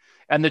recruiting?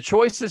 And the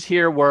choices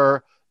here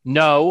were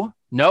no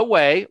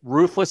way,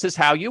 ruthless is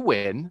how you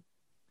win.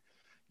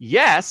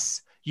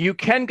 Yes, you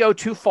can go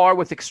too far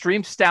with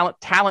extreme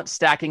talent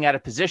stacking at a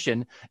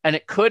position, and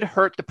it could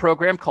hurt the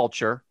program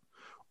culture.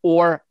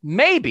 Or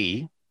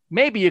maybe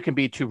you can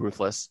be too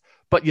ruthless,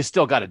 but you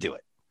still got to do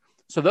it.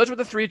 So those were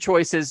the 3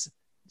 choices.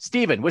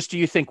 Steven, which do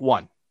you think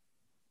won?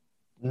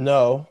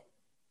 No.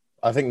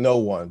 I think no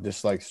one.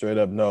 Just like straight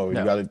up no. You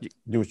got to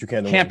do what you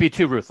can. Can't be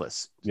too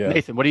ruthless. Yeah.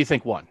 Nathan, what do you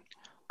think won?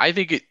 I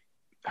think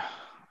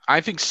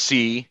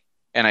C,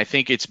 and I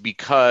think it's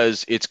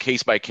because it's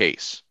case by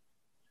case.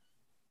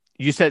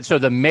 You said so.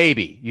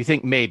 You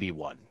think maybe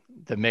won.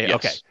 Yes.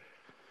 Okay.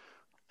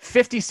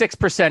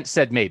 56%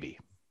 said maybe.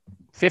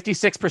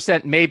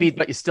 56% maybe,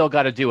 but you still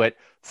got to do it.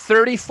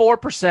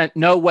 34%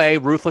 no way,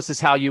 ruthless is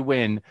how you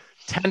win.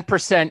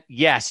 10%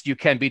 yes, you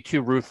can be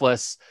too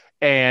ruthless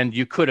and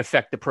you could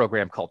affect the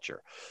program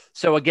culture.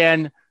 So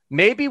again,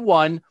 maybe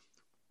won.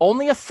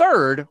 Only a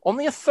third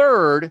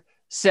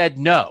said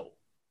no,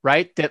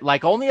 right? That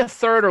like only a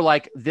third are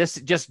like this,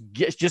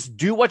 just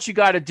do what you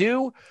got to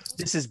do.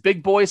 This is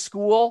big boy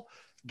school.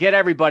 Get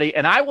everybody.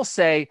 And I will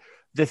say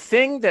the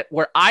thing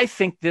where I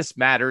think this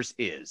matters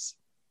is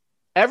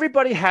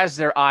everybody has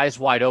their eyes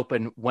wide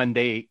open when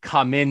they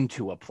come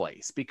into a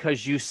place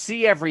because you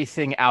see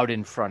everything out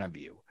in front of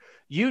you.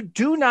 You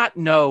do not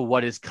know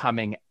what is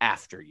coming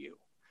after you.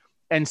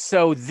 And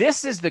so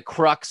this is the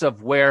crux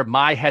of where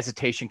my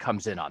hesitation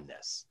comes in on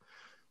this.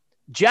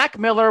 Jack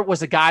Miller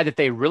was a guy that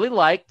they really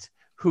liked,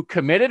 who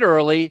committed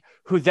early,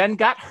 who then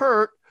got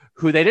hurt,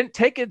 who they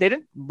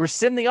didn't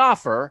rescind the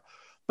offer,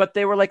 but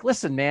they were like,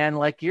 listen, man,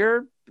 like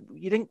you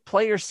didn't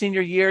play your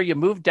senior year. You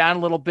moved down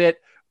a little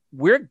bit.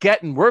 We're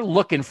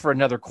looking for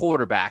another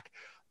quarterback,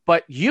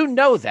 but you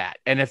know that.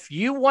 And if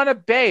you want to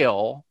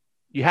bail,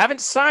 you haven't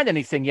signed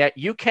anything yet,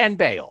 you can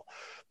bail.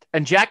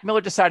 And Jack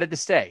Miller decided to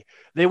stay.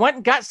 They went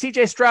and got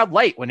CJ Stroud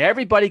late when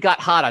everybody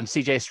got hot on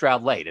CJ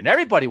Stroud late, and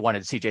everybody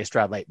wanted CJ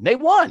Stroud late, and they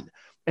won.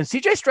 And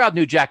CJ Stroud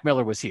knew Jack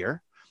Miller was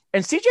here,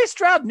 and CJ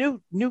Stroud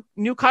knew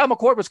Kyle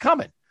McCord was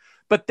coming.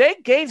 But they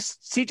gave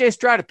CJ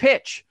Stroud a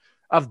pitch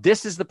of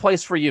this is the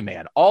place for you,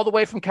 man. All the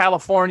way from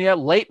California,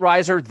 late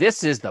riser,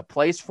 this is the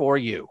place for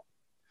you.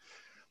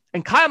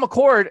 And Kyle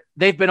McCord,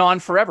 they've been on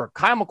forever.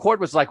 Kyle McCord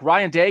was like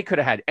Ryan Day could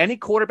have had any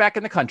quarterback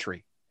in the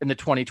country in the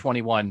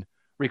 2021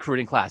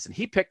 recruiting class. And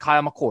he picked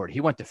Kyle McCord. He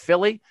went to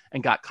Philly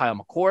and got Kyle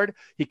McCord.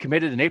 He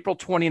committed in April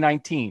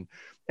 2019.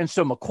 And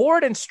so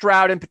McCord and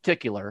Stroud in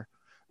particular,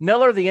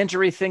 Miller, the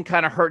injury thing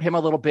kind of hurt him a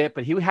little bit,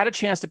 but he had a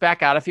chance to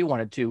back out if he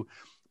wanted to.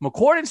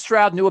 McCord and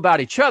Stroud knew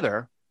about each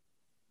other,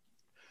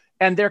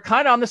 and they're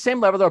kind of on the same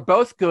level. They're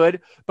both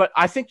good, but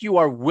I think you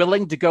are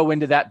willing to go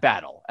into that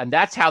battle, and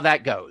that's how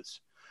that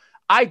goes.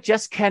 I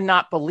just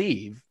cannot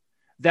believe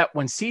that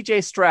when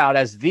CJ Stroud,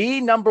 as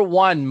the number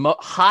one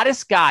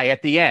hottest guy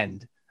at the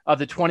end of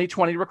the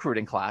 2020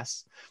 recruiting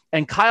class,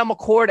 and Kyle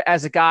McCord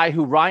as a guy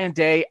who Ryan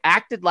Day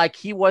acted like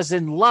he was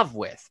in love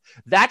with,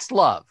 that's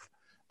love.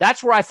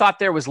 That's where I thought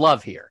there was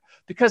love here,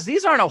 because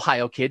these aren't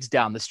Ohio kids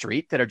down the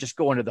street that are just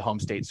going to the home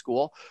state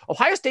school.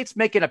 Ohio State's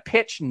making a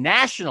pitch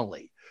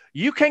nationally.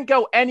 You can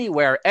go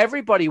anywhere.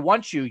 Everybody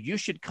wants you. You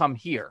should come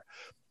here.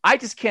 I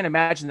just can't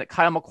imagine that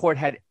Kyle McCord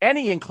had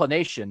any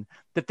inclination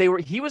that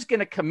he was going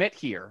to commit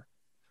here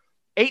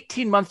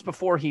 18 months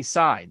before he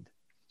signed.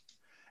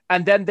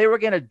 And then they were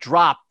going to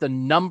drop the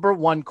number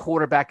one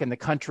quarterback in the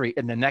country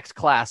in the next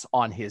class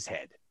on his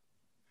head.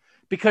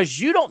 Because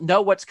you don't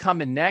know what's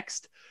coming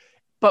next.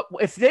 But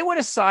if they would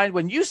have signed,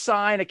 when you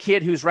sign a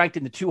kid who's ranked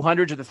in the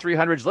 200s or the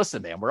 300s,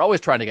 listen, man, we're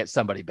always trying to get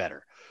somebody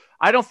better.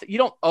 You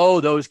don't owe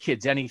those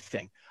kids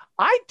anything.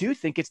 I do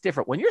think it's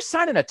different. When you're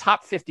signing a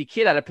top 50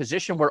 kid at a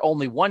position where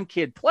only one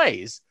kid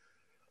plays,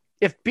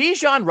 if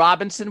Bijan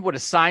Robinson would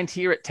have signed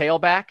here at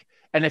tailback,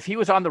 and if he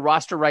was on the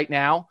roster right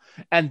now,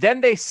 and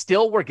then they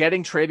still were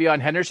getting Travion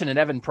Henderson and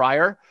Evan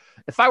Pryor,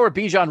 if I were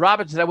Bijan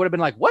Robinson, I would have been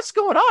like, what's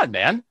going on,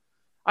 man?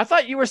 I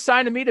thought you were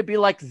signing me to be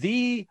like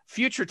the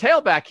future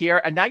tailback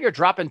here, and now you're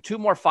dropping 2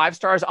 more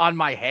 5-stars on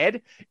my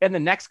head in the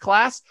next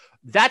class.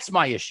 That's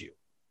my issue.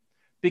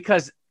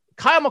 Because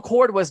Kyle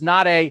McCord was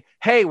not a,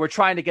 hey, we're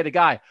trying to get a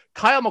guy.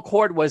 Kyle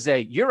McCord was a,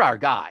 you're our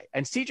guy.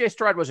 And CJ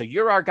Stroud was a,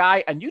 you're our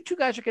guy, and you two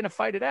guys are going to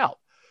fight it out.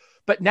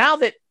 But now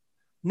that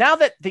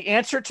the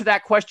answer to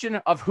that question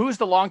of who's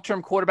the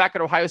long-term quarterback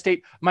at Ohio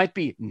State might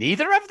be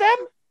neither of them,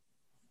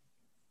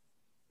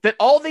 that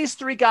all these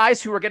 3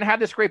 guys who are going to have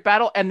this great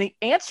battle, and the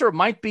answer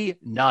might be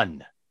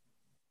none,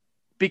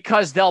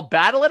 because they'll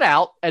battle it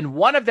out, and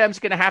one of them is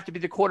going to have to be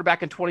the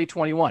quarterback in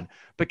 2021.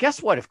 But guess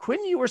what? If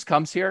Quinn Ewers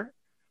comes here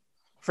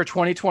for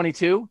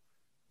 2022,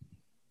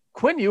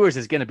 Quinn Ewers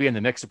is going to be in the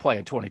mix to play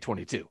in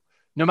 2022,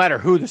 no matter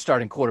who the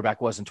starting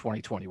quarterback was in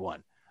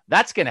 2021.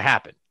 That's going to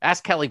happen.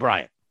 Ask Kelly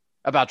Bryant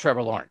about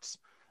Trevor Lawrence.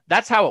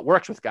 That's how it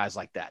works with guys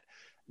like that.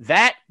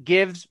 That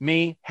gives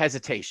me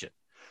hesitation.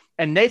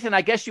 And Nathan,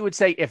 I guess you would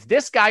say if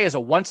this guy is a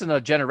once in a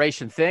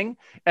generation thing,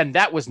 and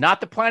that was not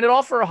the plan at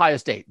all for Ohio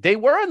State, they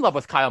were in love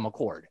with Kyle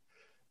McCord.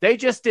 They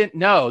just didn't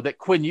know that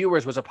Quinn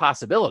Ewers was a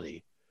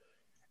possibility.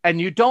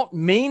 And you don't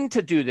mean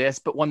to do this,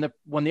 but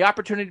when the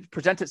opportunity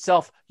presents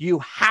itself, you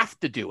have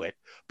to do it,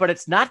 but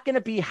it's not going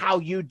to be how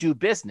you do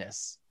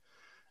business.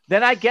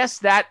 Then I guess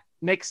that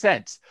makes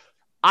sense.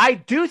 I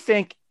do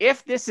think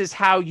if this is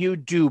how you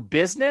do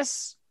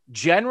business,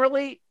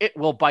 generally it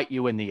will bite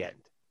you in the end,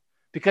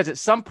 because at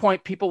some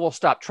point people will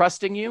stop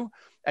trusting you.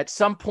 At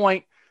some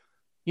point,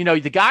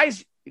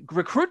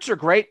 recruits are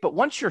great, but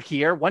once you're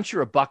here, once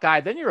you're a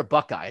Buckeye, then you're a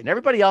Buckeye, and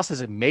everybody else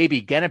is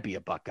maybe going to be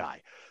a Buckeye.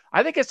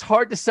 I think it's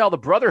hard to sell the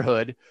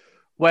brotherhood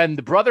when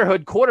the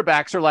brotherhood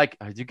quarterbacks are like,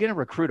 are you going to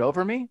recruit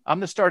over me? I'm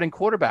the starting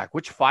quarterback.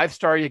 Which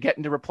 5-star are you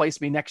getting to replace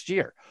me next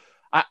year?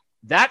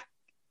 That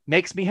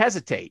makes me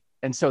hesitate.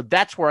 And so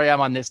that's where I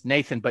am on this,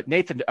 Nathan. But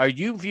Nathan, are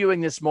you viewing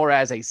this more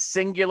as a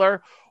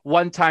singular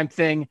one-time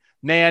thing?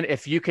 Man,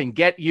 if you can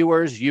get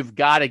Ewers, you've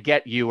got to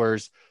get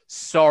Ewers.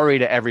 Sorry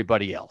to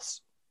everybody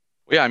else.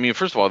 Yeah, I mean,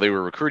 first of all, they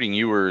were recruiting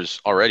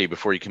Ewers already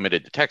before he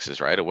committed to Texas,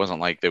 right? It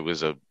wasn't like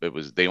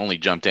they only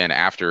jumped in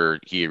after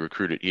he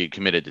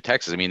committed to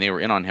Texas. I mean, they were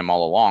in on him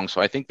all along.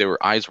 So I think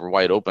eyes were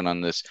wide open on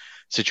this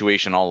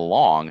situation all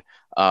along.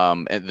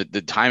 And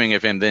the timing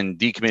of him then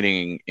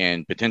decommitting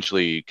and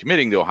potentially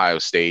committing to Ohio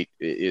State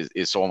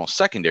is almost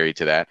secondary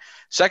to that.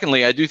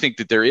 Secondly, I do think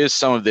that there is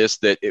some of this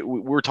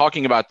we're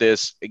talking about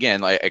this again,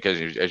 like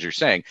as you're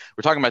saying,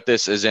 we're talking about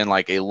this as in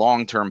like a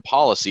long-term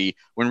policy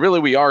when really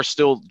we are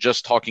still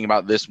just talking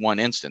about this one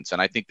instance.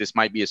 And I think this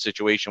might be a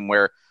situation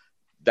where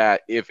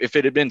that if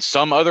it had been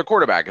some other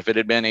quarterback, if it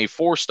had been a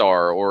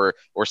 4-star or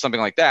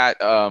something like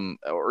that,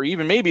 or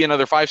even maybe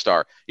another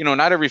 5-star,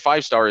 not every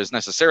 5-star is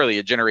necessarily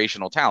a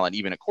generational talent,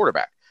 even a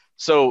quarterback.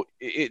 So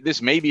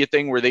this may be a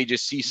thing where they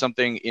just see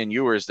something in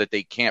Ewers that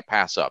they can't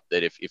pass up,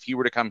 that if he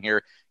were to come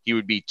here, he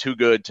would be too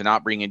good to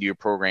not bring into your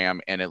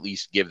program and at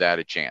least give that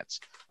a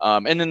chance.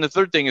 And then the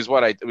third thing is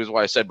what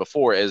I said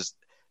before, is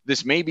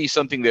this may be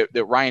something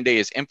that Ryan Day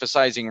is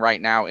emphasizing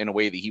right now in a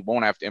way that he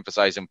won't have to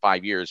emphasize in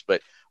 5 years.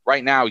 But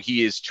right now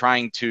he is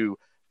trying to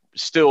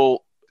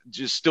still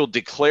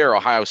declare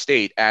Ohio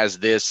State as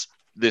this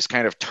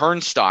kind of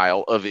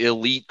turnstile of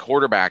elite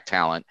quarterback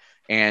talent.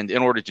 And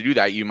in order to do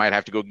that, you might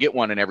have to go get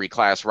one in every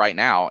class right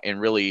now and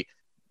really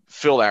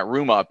fill that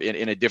room up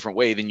in a different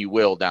way than you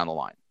will down the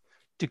line.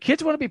 Do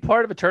kids want to be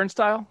part of a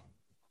turnstile?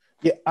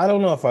 Yeah, I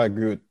don't know if I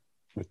agree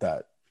with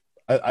that.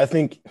 I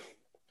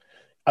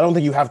don't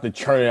think you have to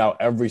churn it out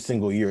every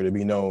single year to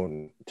be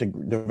known, to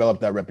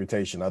develop that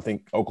reputation. I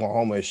think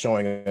Oklahoma is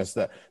showing us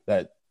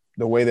that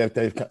the way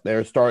that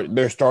they're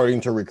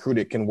starting to recruit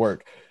it can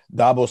work.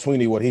 Dabo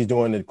Swinney, what he's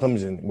doing at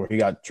Clemson, where he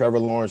got Trevor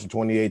Lawrence in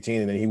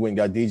 2018, and then he went and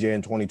got DJ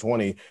in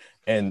 2020,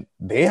 and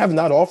they have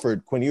not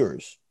offered Quinn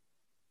Ewers.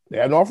 They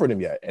haven't offered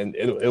him yet, and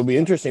it'll be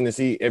interesting to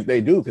see if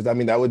they do, because I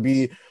mean that would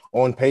be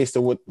on pace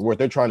to what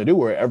they're trying to do,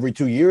 where every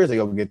 2 years they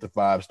go get the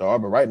 5-star,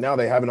 but right now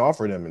they haven't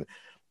offered him. And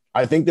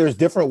I think there's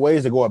different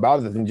ways to go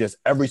about it than just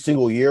every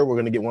single year we're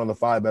going to get one of the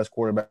 5 best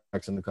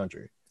quarterbacks in the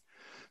country.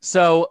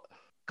 So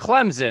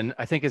Clemson,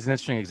 I think, is an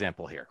interesting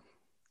example here.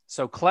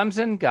 So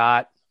Clemson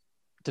got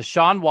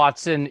Deshaun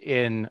Watson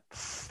in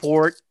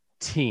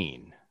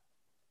 14.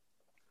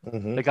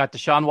 Mm-hmm. They got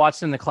Deshaun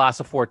Watson in the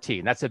class of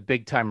 14. That's a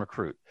big-time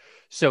recruit.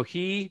 So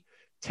he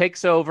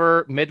takes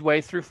over midway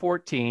through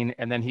 14,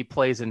 and then he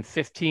plays in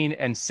 15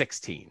 and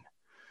 16.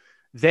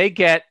 They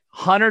get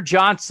Hunter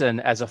Johnson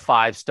as a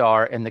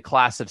 5-star in the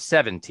class of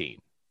 17.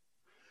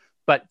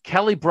 But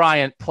Kelly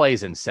Bryant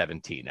plays in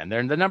 17, and they're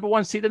in the number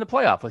 1 seed in the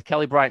playoff with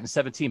Kelly Bryant in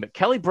 17. But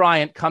Kelly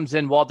Bryant comes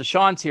in while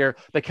Deshaun's here,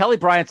 but Kelly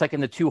Bryant's like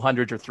in the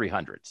 200s or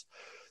 300s.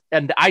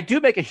 And I do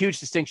make a huge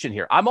distinction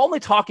here. I'm only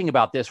talking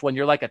about this when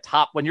you're like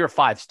when you're a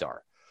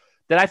 5-star.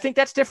 That I think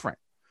that's different.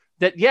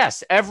 That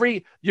yes,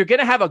 you're going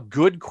to have a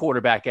good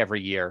quarterback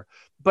every year.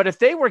 But if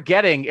they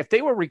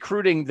were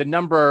recruiting the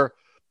number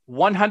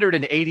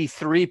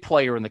 183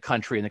 player in the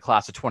country in the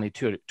class of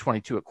 22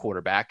 at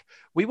quarterback,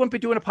 we wouldn't be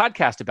doing a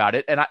podcast about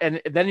it.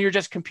 And then you're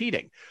just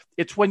competing.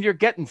 It's when you're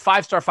getting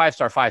 5-star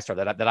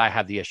that I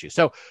have the issue.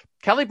 So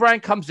Kelly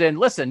Bryant comes in.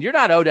 Listen, you're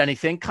not owed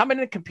anything. Come in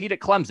and compete at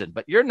Clemson,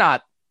 but you're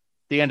not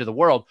the end of the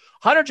world.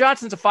 Hunter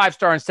Johnson's a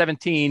 5-star in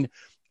 17.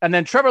 And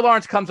then Trevor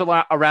Lawrence comes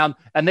around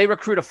and they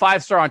recruit a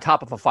 5-star on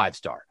top of a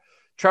 5-star.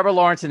 Trevor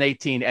Lawrence in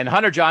 18. And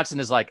Hunter Johnson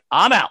is like,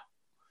 I'm out.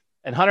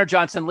 And Hunter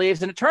Johnson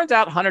leaves. And it turns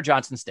out Hunter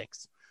Johnson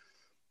stinks.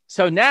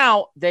 So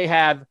now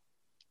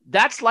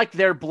that's like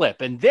their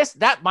blip. And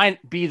that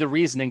might be the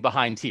reasoning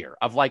behind here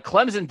of like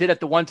Clemson did it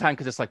the one time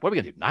because it's like, what are we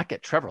going to do? Not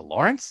get Trevor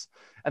Lawrence?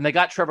 And they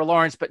got Trevor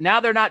Lawrence, but now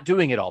they're not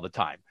doing it all the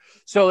time.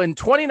 So in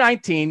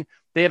 2019,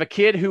 they have a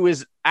kid who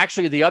is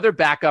actually the other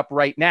backup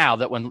right now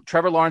that when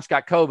Trevor Lawrence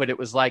got COVID, it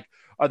was like,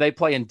 are they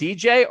playing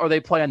DJ or are they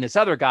playing this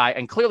other guy?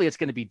 And clearly it's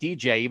going to be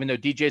DJ, even though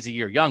DJ's a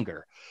year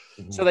younger.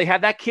 Mm-hmm. So they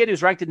had that kid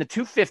who's ranked in the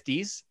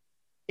 250s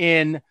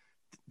in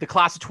the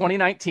class of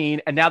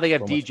 2019, and now they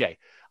have DJ.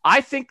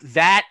 I think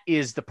that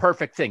is the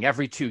perfect thing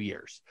every 2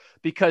 years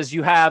because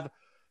you have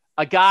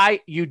a guy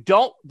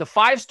the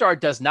 5-star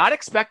does not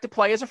expect to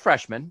play as a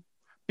freshman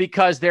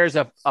because there's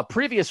a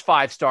previous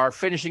 5-star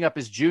finishing up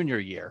his junior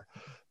year,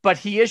 but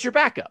he is your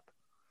backup.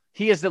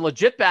 He is the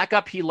legit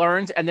backup. He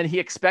learns, and then he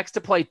expects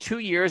to play 2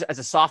 years as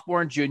a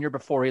sophomore and junior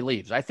before he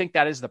leaves. I think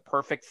that is the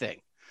perfect thing.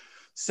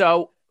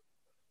 So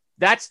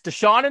that's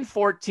Deshaun in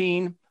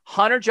 14,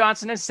 Hunter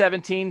Johnson in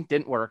 17,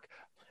 didn't work.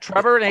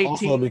 Trevor in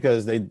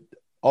 18.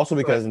 Also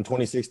because in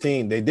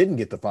 2016, they didn't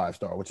get the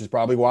 5-star, which is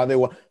probably why they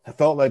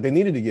felt like they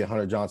needed to get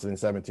Hunter Johnson in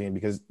 17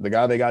 because the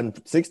guy they got in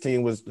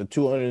 16 was the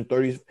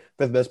 235th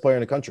best player in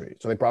the country.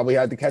 So they probably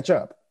had to catch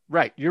up.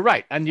 Right. You're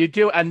right. And you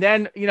do. And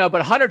then,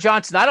 but Hunter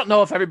Johnson, I don't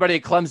know if everybody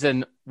at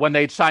Clemson, when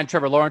they signed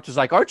Trevor Lawrence, was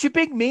like, aren't you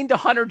being mean to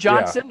Hunter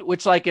Johnson? Yeah.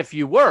 Which, like, if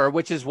you were,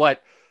 which is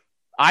what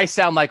I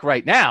sound like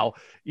right now,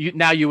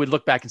 you would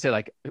look back and say,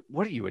 like,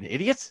 what are you, an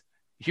idiot?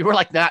 You were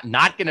like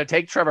not going to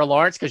take Trevor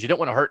Lawrence because you don't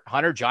want to hurt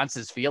Hunter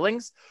Johnson's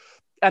feelings.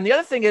 And the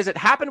other thing is it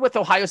happened with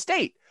Ohio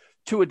State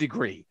to a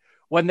degree.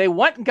 When they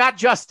went and got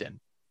Justin,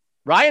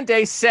 Ryan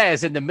Day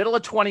says in the middle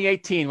of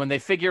 2018, when they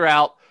figure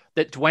out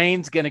that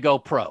Dwayne's going to go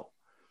pro,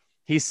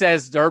 he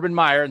says to Urban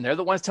Meyer, and they're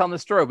the ones telling the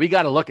story, we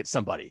got to look at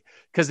somebody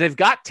because they've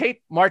got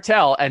Tate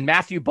Martell and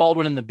Matthew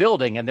Baldwin in the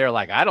building. And they're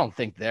like, I don't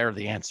think they're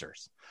the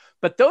answers.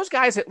 But those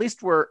guys at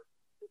least were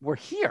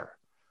here.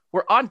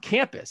 Were on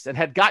campus and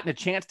had gotten a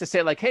chance to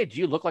say, like, hey, do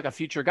you look like a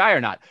future guy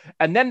or not?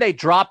 And then they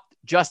dropped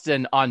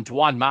Justin on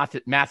Dwan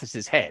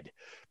Mathis's head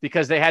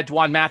because they had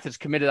Dwan Mathis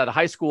committed out of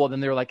high school. And then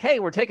they were like, hey,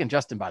 we're taking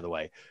Justin, by the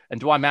way. And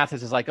Dwan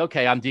Mathis is like,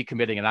 okay, I'm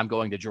decommitting and I'm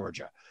going to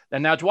Georgia.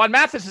 And now Dwan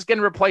Mathis is going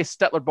to replace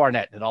Stetler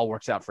Barnett. And it all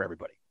works out for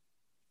everybody.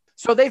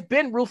 So they've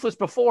been ruthless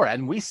before.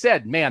 And we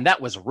said, man,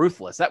 that was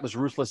ruthless. That was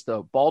ruthless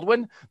to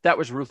Baldwin. That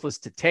was ruthless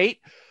to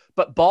Tate.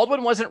 But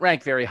Baldwin wasn't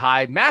ranked very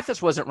high.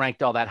 Mathis wasn't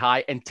ranked all that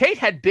high. And Tate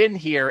had been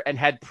here and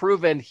had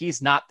proven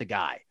he's not the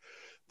guy.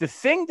 The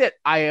thing that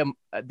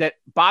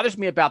bothers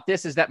me about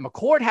this is that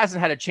McCord hasn't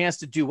had a chance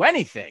to do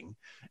anything.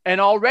 And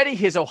already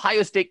his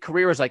Ohio State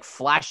career is like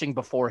flashing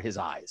before his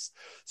eyes.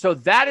 So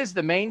that is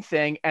the main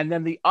thing. And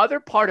then the other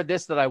part of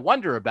this that I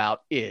wonder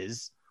about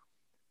is,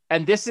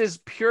 and this is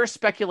pure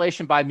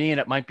speculation by me, and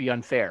it might be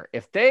unfair.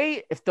 If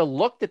the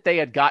look that they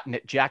had gotten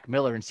at Jack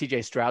Miller and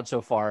CJ Stroud so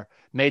far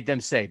made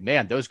them say,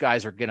 man, those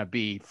guys are going to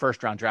be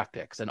first-round draft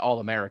picks and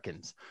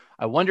All-Americans,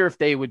 I wonder if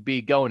they would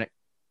be going at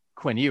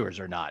Quinn Ewers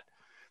or not.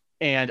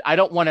 And I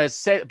don't want to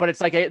say, but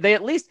it's like they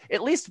at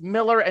least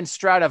Miller and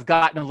Stroud have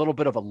gotten a little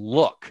bit of a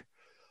look.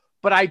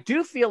 But I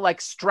do feel like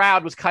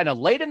Stroud was kind of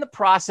late in the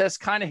process,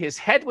 kind of his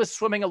head was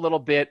swimming a little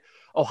bit.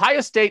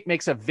 Ohio State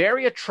makes a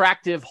very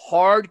attractive,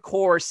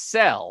 hardcore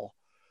sell.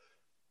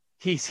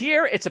 He's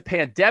here. It's a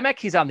pandemic.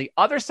 He's on the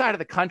other side of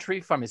the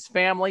country from his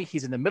family.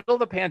 He's in the middle of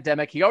the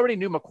pandemic. He already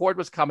knew McCord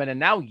was coming, and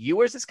now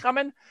Ewers is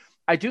coming.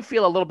 I do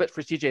feel a little bit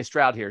for CJ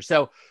Stroud here.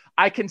 So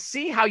I can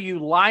see how you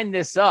line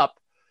this up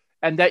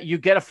and that you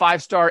get a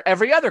 5-star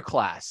every other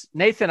class.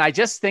 Nathan, I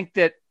just think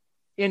that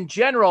in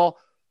general,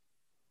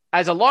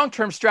 as a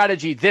long-term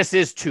strategy, this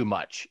is too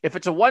much. If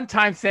it's a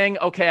one-time thing,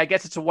 okay, I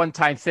guess it's a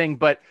one-time thing,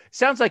 but it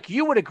sounds like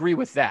you would agree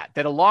with that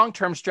a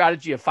long-term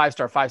strategy of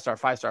 5-star, 5-star,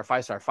 5-star,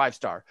 5-star,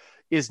 5-star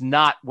is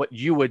not what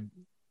you would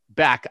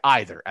back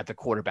either at the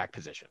quarterback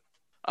position.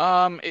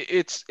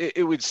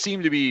 It would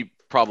seem to be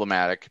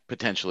problematic,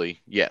 potentially,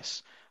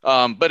 yes.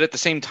 But at the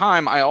same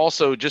time, I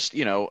also just,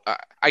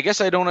 I guess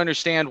I don't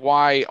understand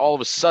why all of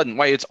a sudden,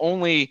 why it's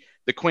only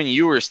the Quinn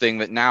Ewers thing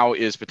that now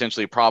is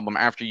potentially a problem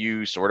after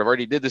you sort of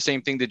already did the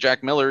same thing to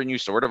Jack Miller, and you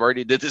sort of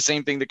already did the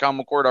same thing to Kyle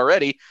McCord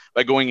already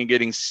by going and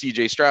getting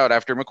CJ Stroud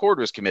after McCord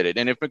was committed.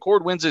 And if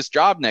McCord wins this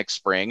job next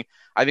spring,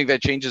 I think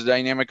that changes the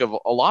dynamic of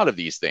a lot of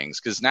these things,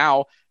 because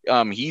now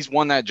he's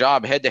won that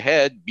job head to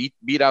head,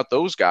 beat out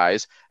those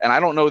guys. And I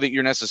don't know that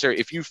you're necessary,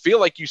 if you feel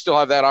like you still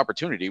have that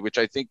opportunity, which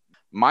I think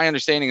my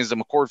understanding is the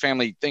McCord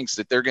family thinks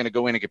that they're going to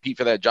go in and compete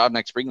for that job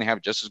next spring and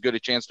have just as good a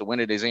chance to win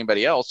it as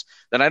anybody else,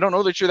 then I don't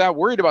know that you're that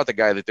worried about the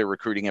guy that they're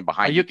recruiting in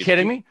behind. Are you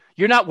kidding me?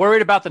 You're not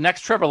worried about the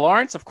next Trevor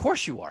Lawrence? Of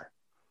course you are.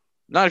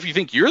 Not if you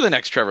think you're the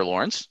next Trevor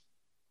Lawrence.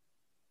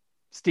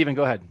 Steven,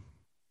 go ahead.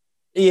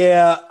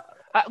 Yeah.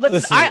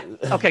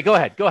 Okay, go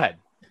ahead.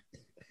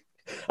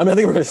 I mean, I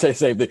think we're going to say the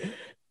same thing.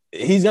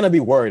 He's going to be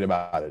worried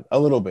about it a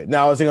little bit.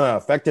 Now, is it going to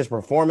affect his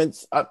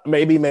performance?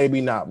 Maybe, maybe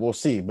not. We'll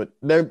see. But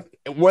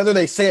whether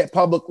they say it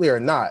publicly or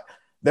not,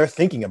 they're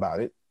thinking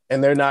about it.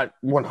 And they're not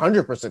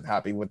 100%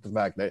 happy with the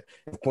fact that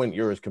if Quinn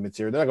Ewers commits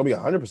here, they're not going to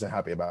be 100%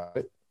 happy about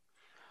it.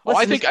 Well,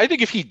 I think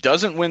if he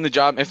doesn't win the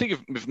job, I think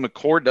if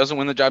McCord doesn't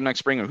win the job next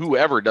spring, or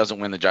whoever doesn't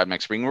win the job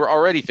next spring, we're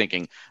already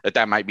thinking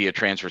that might be a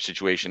transfer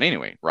situation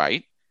anyway,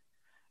 right?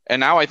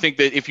 And now I think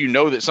that if you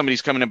know that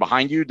somebody's coming in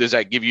behind you, does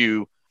that give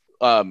you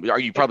are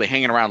you probably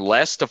hanging around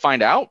less to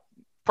find out?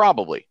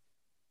 Probably.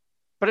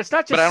 But it's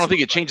not just. But I don't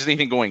think it changes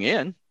anything going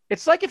in.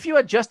 It's like if you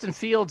had Justin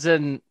Fields,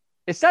 and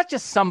it's not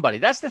just somebody.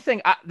 That's the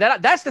thing.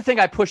 That's the thing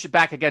I push it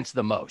back against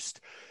the most.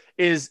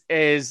 Is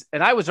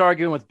and I was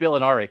arguing with Bill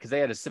and Ari because they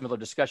had a similar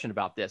discussion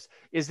about this.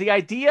 Is the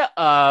idea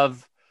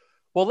of,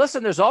 well,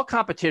 listen, there's all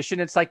competition.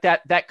 It's like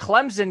that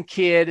Clemson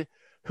kid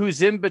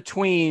who's in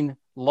between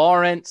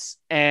Lawrence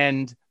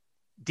and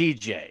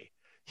DJ.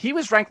 He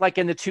was ranked like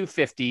in the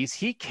 250s.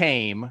 He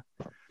came.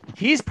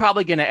 He's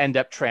probably going to end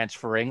up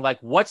transferring. Like,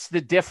 what's the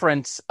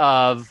difference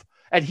of?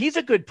 And he's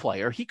a good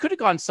player. He could have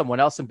gone someone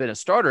else and been a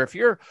starter. If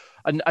you're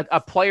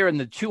a player in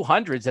the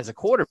 200s as a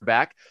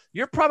quarterback,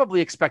 you're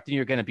probably expecting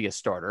you're going to be a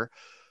starter.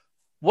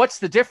 What's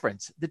the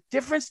difference? The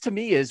difference to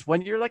me is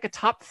when you're like a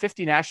top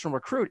 50 national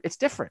recruit, it's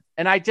different.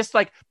 And I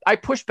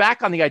push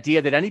back on the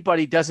idea that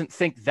anybody doesn't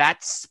think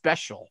that's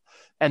special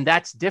and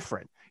that's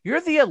different.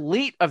 You're the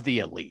elite of the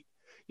elite.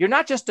 You're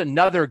not just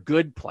another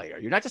good player.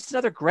 You're not just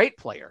another great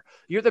player.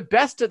 You're the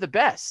best of the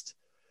best.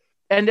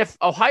 And if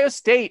Ohio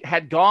State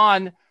had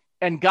gone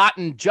and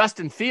gotten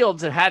Justin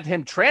Fields and had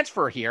him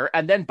transfer here,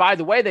 and then, by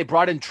the way, they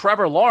brought in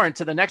Trevor Lawrence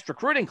to the next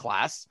recruiting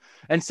class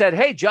and said,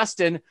 hey,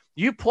 Justin,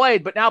 you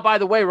played, but now, by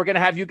the way, we're going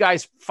to have you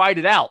guys fight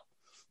it out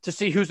to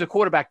see who's the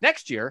quarterback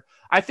next year.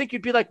 I think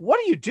you'd be like, what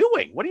are you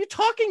doing? What are you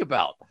talking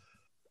about?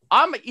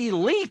 I'm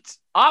elite.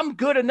 I'm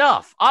good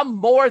enough. I'm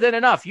more than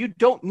enough. You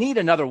don't need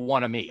another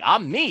one of me.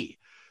 I'm me.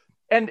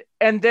 And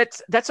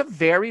that's a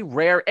very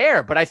rare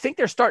air, but I think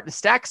they're starting to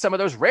stack some of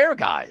those rare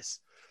guys.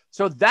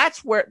 So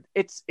that's where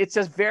it's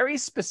a very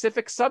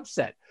specific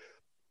subset.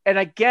 And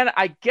again,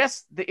 I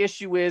guess the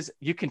issue is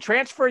you can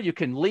transfer, you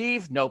can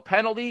leave, no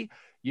penalty.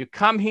 You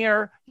come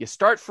here, you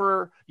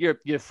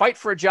you fight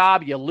for a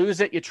job, you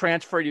lose it, you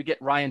transfer, you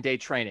get Ryan Day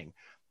training.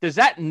 Does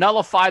that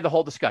nullify the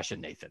whole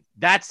discussion, Nathan?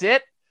 That's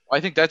it? I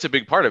think that's a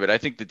big part of it. I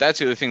think that's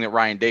the other thing that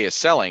Ryan Day is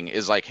selling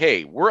is like,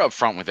 hey, we're up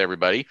front with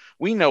everybody.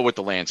 We know what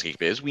the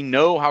landscape is. We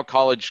know how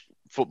college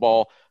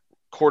football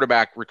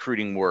quarterback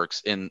recruiting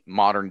works in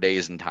modern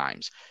days and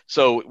times.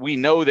 So we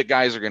know that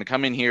guys are going to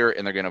come in here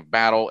and they're going to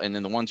battle, and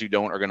then the ones who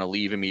don't are going to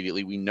leave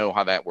immediately. We know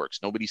how that works.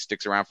 Nobody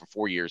sticks around for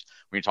 4 years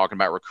when you're talking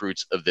about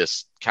recruits of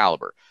this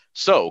caliber.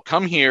 So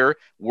come here,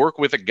 work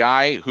with a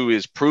guy who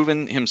has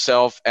proven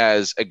himself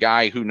as a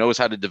guy who knows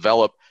how to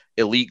develop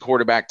elite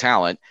quarterback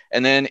talent.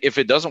 And then if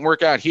it doesn't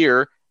work out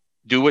here,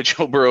 do what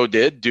Joe Burrow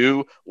did,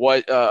 do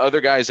what other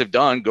guys have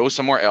done, go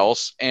somewhere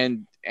else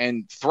and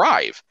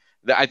thrive.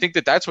 I think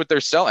that's what they're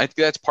selling. I think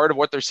that's part of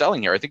what they're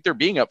selling here. I think they're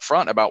being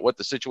upfront about what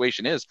the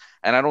situation is.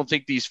 And I don't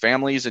think these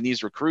families and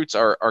these recruits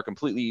are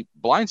completely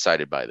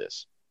blindsided by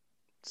this.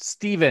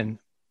 Steven,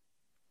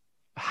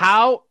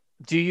 how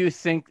do you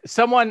think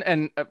someone,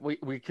 and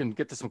we can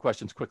get to some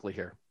questions quickly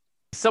here.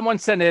 Someone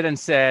sent it and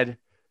said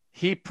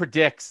he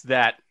predicts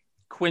that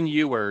Quinn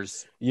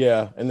Ewers.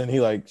 Yeah. And then he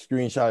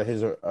screenshot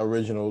his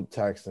original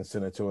text and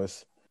sent it to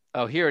us.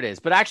 Oh, here it is.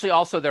 But actually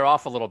also they're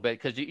off a little bit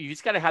because you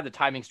just got to have the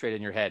timing straight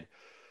in your head.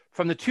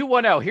 From the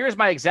 210, here's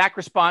my exact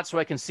response so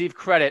I can receive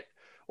credit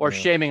or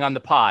shaming on the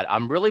pod.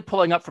 I'm really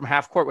pulling up from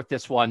half court with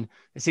this one.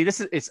 See,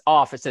 it's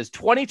off. It says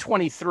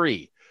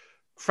 2023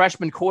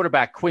 freshman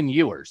quarterback Quinn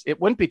Ewers. It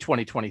wouldn't be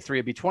 2023.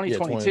 It'd be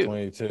 2022. Yeah,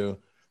 2022.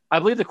 I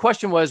believe the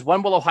question was,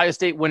 when will Ohio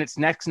State win its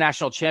next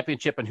national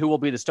championship and who will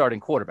be the starting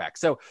quarterback?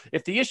 So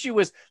if the issue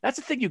is, that's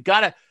the thing you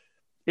got to,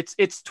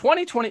 it's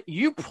 2020.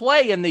 You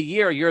play in the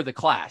year you're the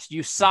class.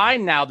 You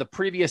sign now the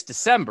previous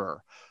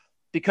December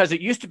because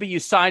it used to be you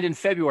signed in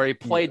February,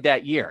 played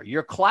that year.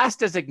 Your class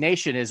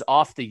designation is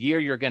off the year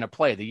you're going to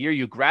play, the year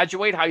you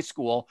graduate high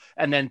school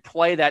and then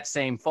play that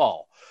same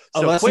fall.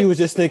 So unless he was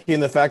just thinking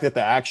the fact that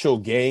the actual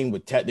game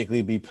would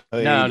technically be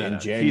played in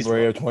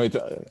January of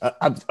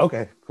 2020.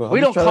 Okay, cool.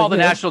 We don't call the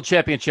national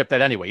championship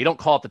that anyway. You don't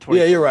call it the 20.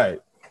 Yeah, you're right.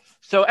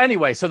 So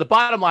anyway, so the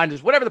bottom line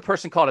is whatever the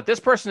person called it, this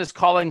person is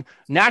calling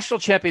national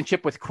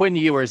championship with Quinn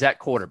Ewers at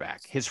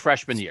quarterback his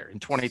freshman year in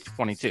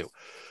 2022.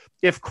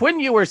 If Quinn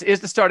Ewers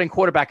is the starting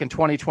quarterback in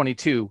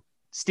 2022,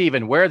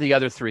 Steven, where are the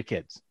other three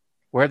kids?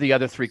 Where are the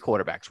other three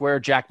quarterbacks? Where are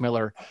Jack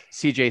Miller,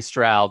 CJ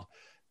Stroud,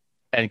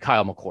 and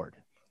Kyle McCord?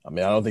 I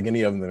mean, I don't think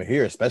any of them are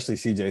here, especially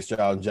CJ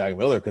Stroud and Jack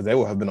Miller, because they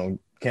will have been on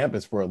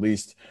campus for at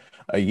least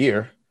a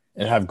year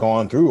and have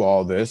gone through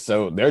all this.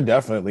 So they're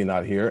definitely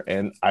not here.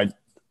 And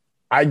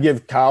I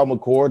give Kyle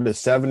McCord a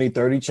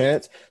 70-30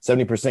 chance.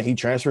 70% he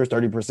transfers,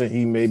 30%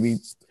 he maybe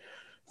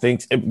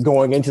thinks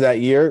going into that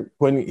year,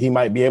 Quinn, he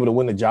might be able to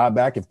win the job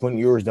back if Quinn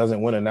Ewers doesn't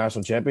win a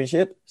national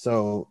championship.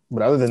 So,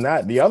 but other than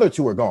that, the other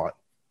two are gone.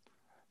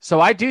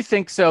 So I do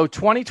think so.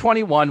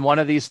 2021, one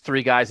of these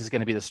three guys is going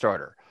to be the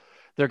starter.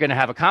 They're going to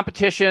have a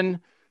competition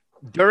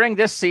during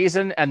this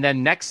season. And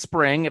then next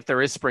spring, if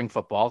there is spring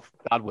football,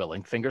 God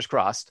willing, fingers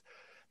crossed,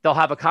 they'll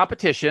have a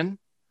competition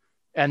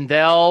and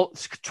they'll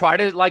try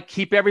to like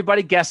keep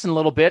everybody guessing a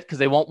little bit because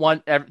they won't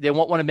want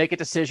to make a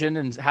decision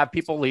and have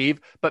people leave.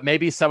 But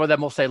maybe some of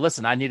them will say,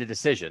 listen, I need a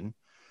decision.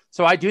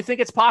 So I do think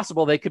it's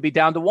possible they could be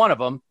down to one of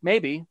them.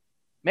 Maybe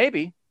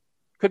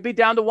could be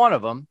down to one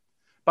of them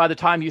by the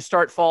time you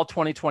start fall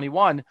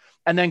 2021.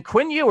 And then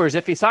Quinn Ewers,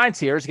 if he signs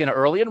here, is going to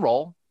early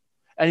enroll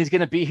and he's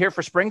going to be here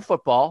for spring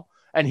football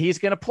and he's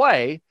going to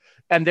play.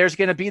 And there's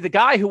going to be the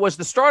guy who was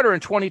the starter in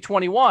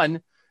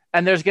 2021.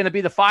 And there's going to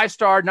be the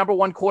 5-star number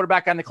one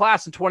quarterback on the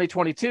class in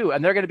 2022.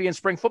 And they're going to be in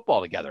spring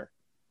football together.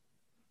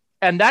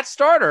 And that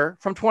starter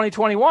from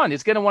 2021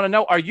 is going to want to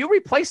know, are you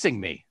replacing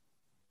me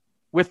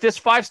with this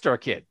 5-star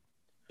kid?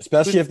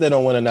 Especially if they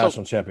don't win a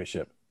national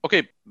championship.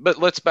 Okay, but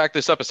let's back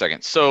this up a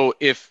second. So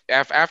if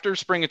after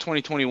spring of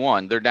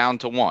 2021, they're down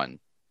to one,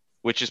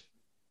 which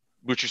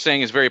you're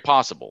saying is very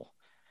possible,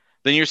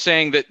 then you're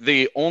saying that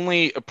the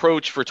only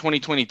approach for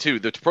 2022,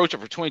 the approach for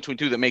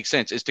 2022 that makes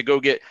sense is to go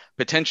get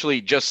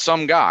potentially just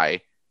some guy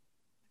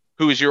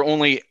who is your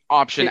only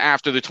option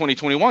after the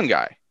 2021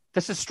 guy.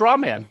 This is straw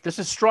man. This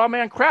is straw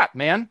man crap,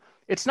 man.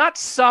 It's not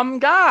some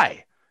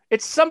guy.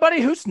 It's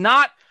somebody who's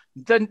not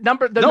the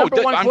number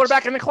one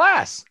quarterback in the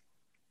class.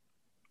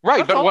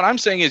 Right, but what I'm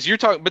saying is you're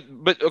talking,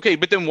 but okay,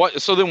 but then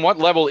what? So then, what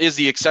level is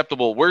the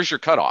acceptable? Where's your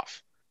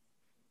cutoff?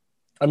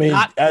 I mean,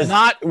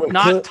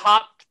 not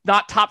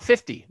top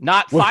 50,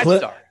 not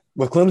 5-star.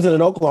 With Clemson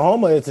and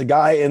Oklahoma, it's a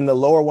guy in the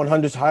lower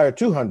 100s, higher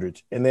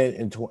 200s, and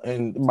then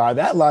and by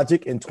that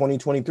logic, in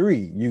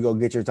 2023, you go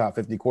get your top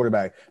 50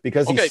 quarterback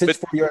because he sits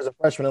 4 years as a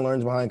freshman and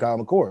learns behind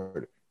Kyle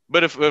McCord.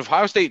 But if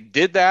Ohio State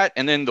did that,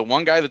 and then the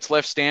one guy that's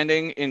left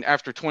standing in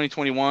after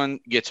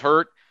 2021 gets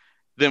hurt,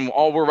 then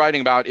all we're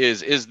writing about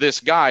is this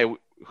guy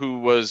who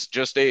was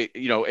just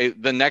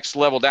the next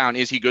level down.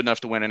 Is he good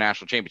enough to win a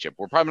national championship?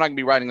 We're probably not going to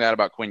be writing that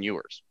about Quinn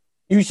Ewers.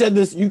 You said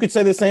this. You could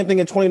say the same thing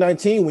in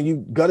 2019 when you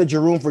gutted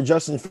your room for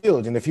Justin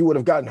Fields, and if he would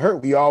have gotten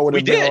hurt, we all would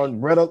have been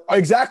on red.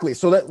 Exactly.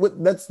 So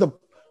that's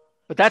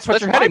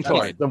what you're heading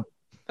towards.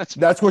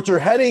 That's what you're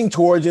heading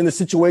towards in the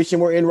situation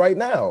we're in right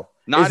now.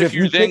 Not if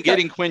you're then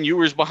getting Quinn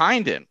Ewers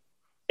behind him.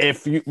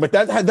 But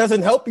that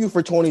doesn't help you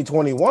for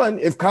 2021.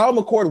 If Kyle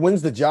McCord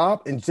wins the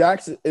job and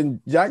Jack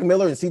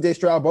Miller and CJ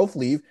Stroud both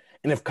leave,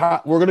 and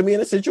we're going to be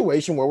in a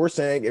situation where we're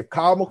saying if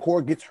Kyle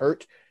McCord gets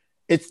hurt,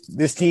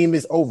 this team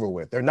is over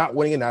with. They're not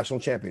winning a national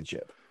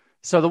championship.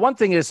 So the one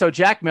thing is,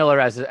 Jack Miller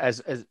as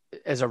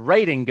a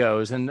rating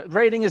goes, and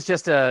rating is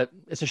just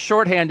it's a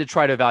shorthand to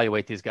try to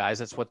evaluate these guys.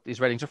 That's what these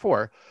ratings are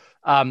for.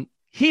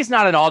 He's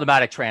not an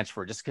automatic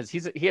transfer just because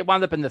he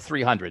wound up in the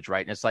 300s,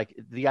 right? And it's like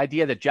the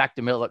idea that Jack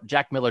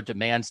Miller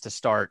demands to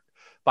start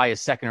by his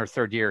second or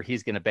third year,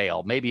 he's going to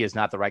bail. Maybe is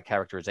not the right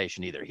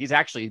characterization either. He's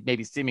actually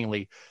maybe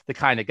seemingly the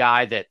kind of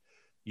guy that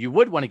you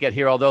would want to get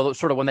here, although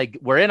sort of when they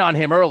were in on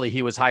him early,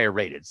 he was higher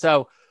rated.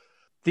 So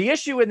the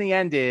issue in the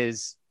end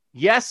is,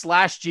 yes,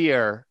 last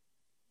year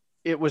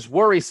it was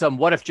worrisome.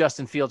 What if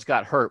Justin Fields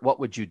got hurt? What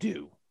would you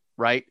do,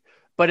 right?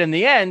 But in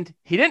the end,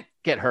 he didn't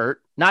get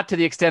hurt, not to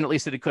the extent at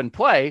least that he couldn't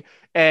play,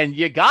 and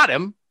you got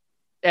him.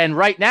 And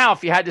right now,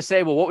 if you had to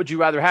say, well, what would you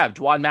rather have,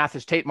 Dwan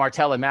Mathis, Tate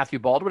Martell, and Matthew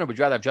Baldwin, or would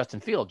you rather have Justin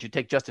Fields? You'd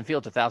take Justin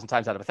Fields 1,000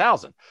 times out of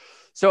 1,000.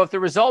 So if the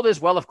result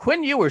is, well, if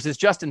Quinn Ewers is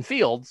Justin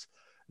Fields,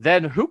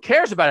 then who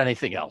cares about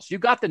anything else? You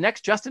got the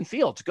next Justin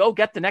Fields. Go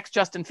get the next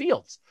Justin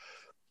Fields.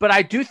 But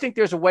I do think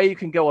there's a way you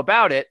can go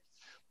about it.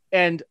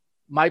 And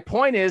my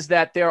point is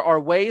that there are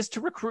ways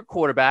to recruit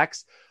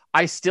quarterbacks.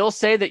 I still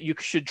say that you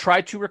should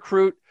try to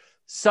recruit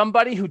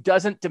somebody who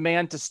doesn't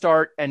demand to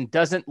start and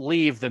doesn't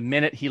leave the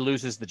minute he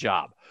loses the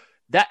job.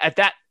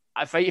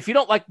 If you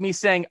don't like me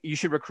saying you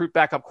should recruit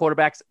backup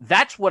quarterbacks,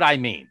 that's what I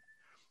mean.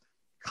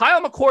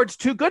 Kyle McCord's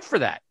too good for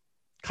that.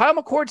 Kyle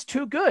McCord's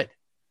too good.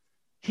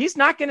 He's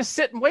not going to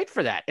sit and wait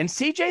for that. And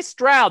CJ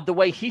Stroud, the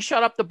way he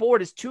shut up the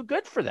board, is too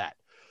good for that.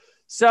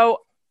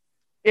 So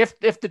if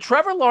the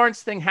Trevor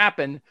Lawrence thing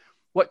happened,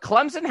 what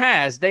Clemson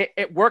has,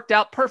 it worked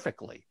out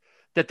perfectly.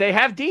 That they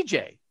have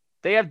DJ.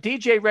 They have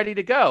DJ ready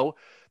to go.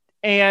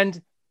 And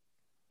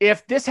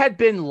if this had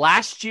been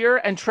last year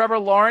and Trevor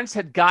Lawrence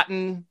had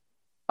gotten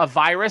a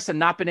virus and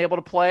not been able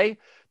to play,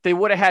 they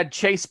would have had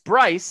Chase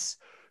Bryce,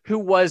 who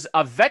was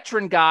a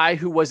veteran guy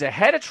who was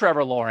ahead of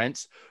Trevor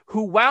Lawrence,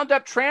 who wound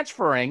up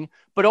transferring,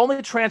 but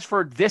only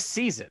transferred this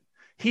season.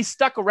 He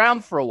stuck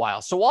around for a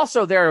while. So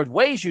also there are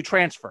ways you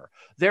transfer.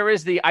 There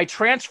is I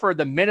transfer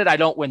the minute I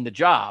don't win the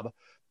job,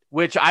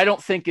 which I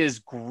don't think is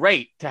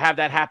great to have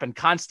that happen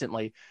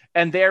constantly.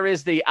 And there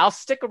is I'll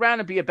stick around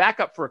and be a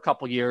backup for a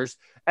couple years.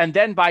 And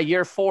then by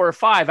year 4 or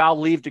 5, I'll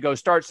leave to go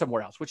start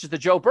somewhere else, which is the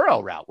Joe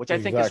Burrow route, which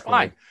I think is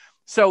fine.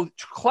 So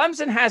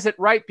Clemson has it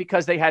right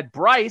because they had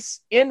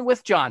Bryce in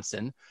with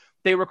Johnson.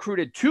 They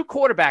recruited 2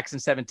 quarterbacks in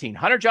 2017.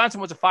 Hunter Johnson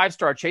was a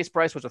 5-star. Chase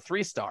Bryce was a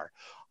 3-star.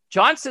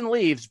 Johnson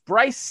leaves.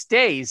 Bryce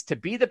stays to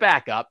be the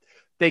backup.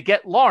 They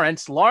get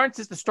Lawrence. Lawrence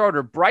is the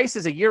starter. Bryce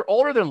is a year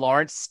older than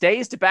Lawrence,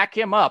 stays to back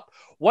him up.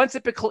 Once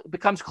it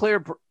becomes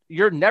clear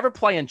you're never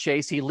playing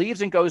Chase, he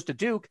leaves and goes to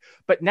Duke.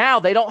 But now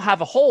they don't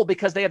have a hole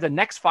because they have the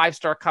next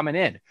 5-star coming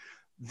in.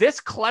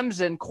 This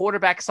Clemson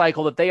quarterback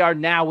cycle that they are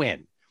now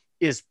in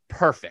is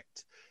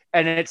perfect.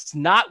 And it's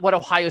not what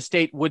Ohio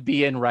State would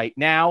be in right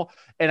now.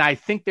 And I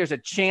think there's a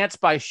chance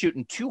by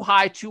shooting too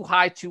high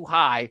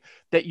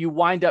that you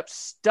wind up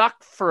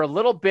stuck for a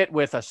little bit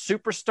with a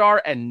superstar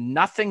and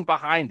nothing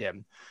behind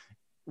him.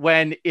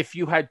 When if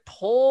you had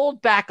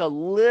pulled back a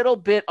little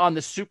bit on the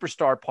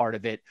superstar part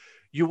of it,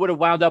 you would have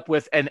wound up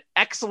with an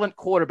excellent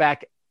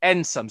quarterback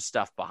and some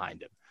stuff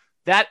behind him.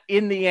 That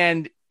in the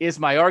end is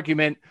my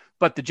argument.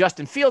 But the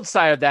Justin Fields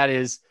side of that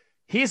is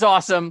he's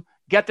awesome.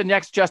 Get the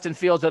next Justin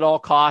Fields at all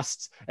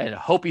costs and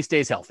hope he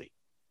stays healthy.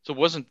 So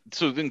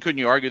then couldn't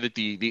you argue that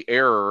the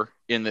error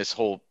in this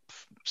whole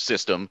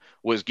system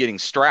was getting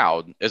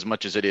Stroud as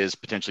much as it is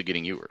potentially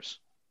getting Ewers?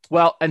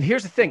 Well, and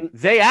here's the thing.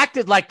 They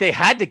acted like they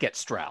had to get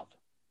Stroud,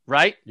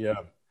 right?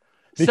 Yeah.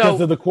 Because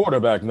of the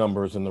quarterback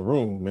numbers in the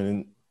room.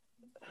 And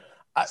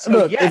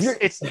go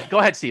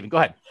ahead, Steven. Go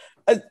ahead.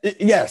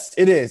 Yes,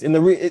 it is. And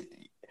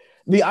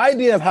the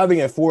idea of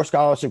having a 4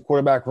 scholarship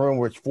quarterback room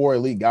with 4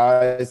 elite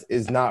guys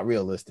is not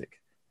realistic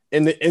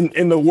in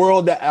the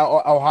world that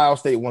Ohio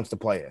State wants to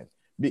play in.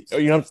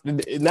 You know,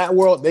 in that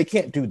world, they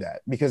can't do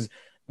that because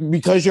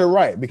you're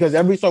right. Because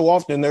every so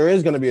often there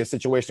is going to be a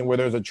situation where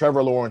there's a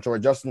Trevor Lawrence or a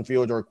Justin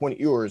Fields or a Quinn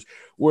Ewers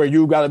where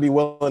you got to be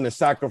willing to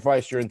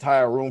sacrifice your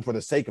entire room for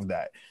the sake of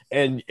that.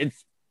 And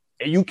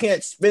you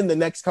can't spend the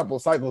next couple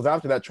of cycles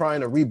after that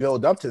trying to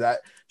rebuild up to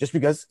that just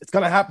because it's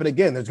going to happen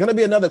again. There's going to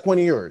be another Quinn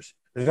Ewers.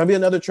 There's going to be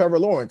another Trevor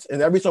Lawrence.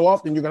 And every so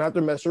often you're going to have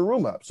to mess your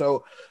room up.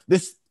 So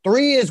this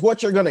 3 is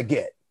what you're going to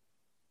get.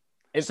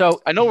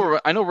 So I know we're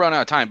running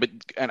out of time,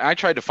 and I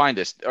tried to find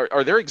this.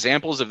 Are there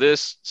examples of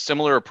this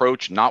similar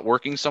approach not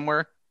working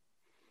somewhere?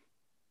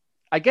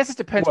 I guess it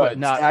depends.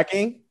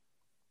 Stacking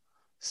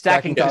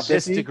to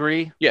this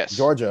degree. Yes.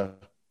 Georgia.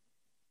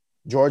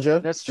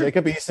 That's true.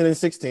 Jacob Eason in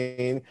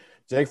 16,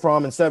 Jake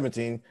Fromm in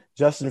 17,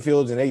 Justin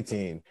Fields in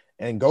 18.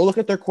 And go look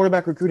at their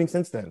quarterback recruiting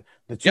since then.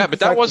 But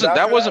that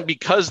wasn't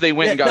because they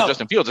went and got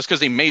Justin Fields. It's because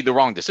they made the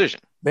wrong decision.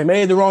 They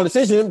made the wrong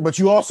decision, but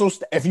you also,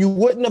 if you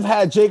wouldn't have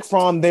had Jake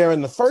Fromm there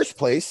in the first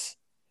place,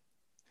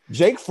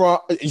 Jacob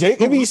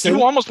Eason,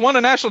 who almost won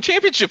a national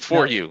championship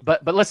for you.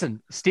 But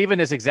listen, Steven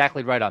is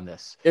exactly right on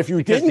this. If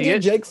you didn't get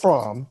Jake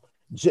Fromm,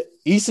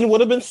 Eason would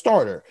have been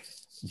starter.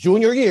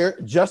 Junior year,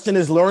 Justin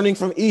is learning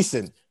from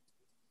Eason.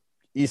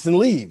 Eason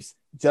leaves.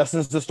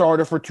 Justin's the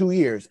starter for 2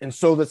 years, and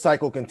so the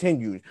cycle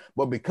continues.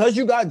 But because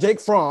you got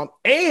Jake Fromm,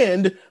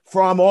 and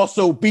Fromm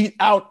also beat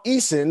out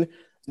Eason,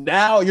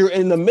 now you're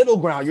in the middle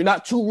ground. You're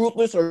not too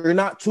ruthless or you're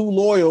not too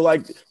loyal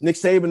like Nick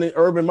Saban and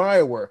Urban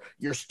Meyer were.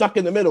 You're stuck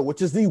in the middle,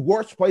 which is the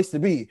worst place to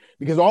be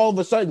because all of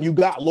a sudden you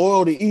got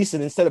loyal to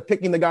Eason instead of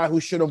picking the guy who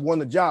should have won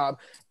the job.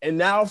 And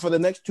now for the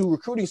next 2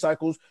 recruiting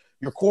cycles,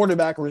 your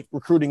quarterback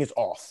recruiting is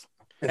off.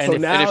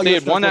 And if they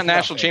had won that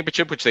national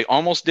championship, which they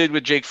almost did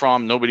with Jake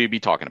Fromm, nobody would be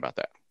talking about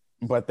that.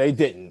 But they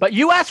didn't. But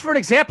you asked for an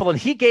example, and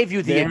he gave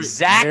you the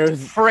exact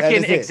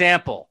freaking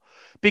example.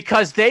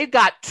 Because they've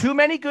got too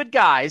many good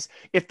guys.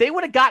 If they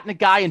would have gotten a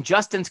guy in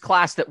Justin's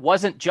class that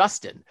wasn't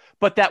Justin,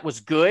 but that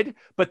was good,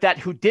 but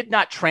who did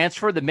not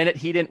transfer the minute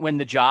he didn't win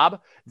the job,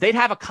 they'd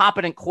have a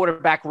competent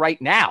quarterback right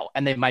now,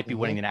 and they might be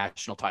winning the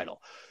national title.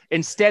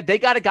 Instead, they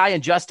got a guy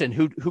in Justin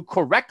who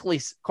correctly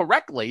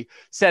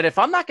said, if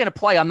I'm not going to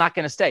play, I'm not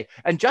going to stay.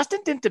 And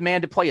Justin didn't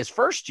demand to play his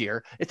first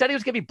year. Instead, he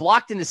was going to be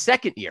blocked in his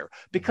second year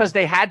because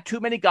they had too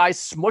many guys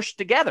smushed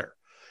together.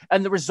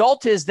 And the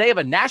result is they have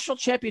a national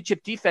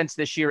championship defense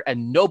this year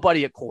and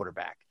nobody at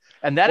quarterback.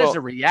 And that is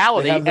a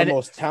reality. They have the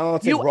most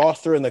talented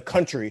roster in the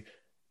country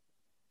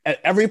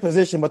at every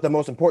position but the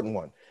most important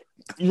one.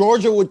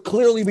 Georgia would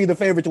clearly be the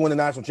favorite to win the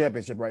national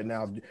championship right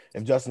now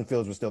if Justin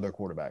Fields was still their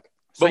quarterback.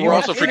 But we're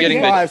also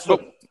forgetting that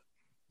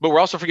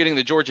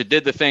Georgia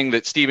did the thing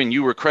that, Steven,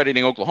 you were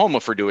crediting Oklahoma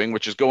for doing,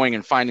 which is going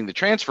and finding the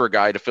transfer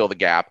guy to fill the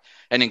gap,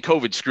 and then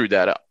COVID screwed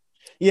that up.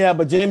 Yeah,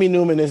 but Jamie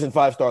Newman isn't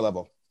 5-star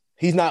level.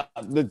 He's not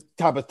the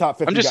top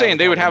 50. I'm just saying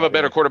they would have a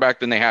better quarterback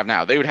than they have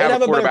now. They would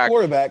have a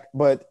quarterback,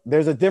 but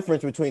there's a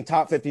difference between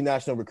top 50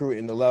 national recruit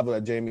and the level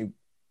that Jamie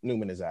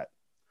Newman is at.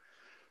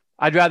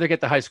 I'd rather get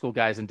the high school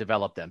guys and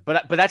develop them.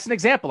 But that's an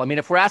example. I mean,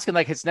 if we're asking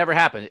like it's never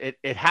happened,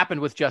 it happened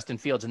with Justin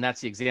Fields, and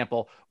that's the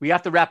example. We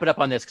have to wrap it up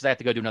on this because I have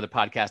to go do another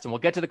podcast, and we'll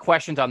get to the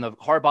questions on the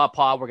Harbaugh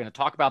pod. We're going to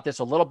talk about this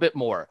a little bit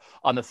more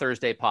on the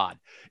Thursday pod.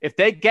 If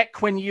they get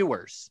Quinn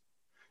Ewers,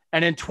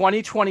 and in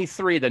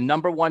 2023, the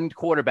number one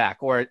quarterback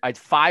or a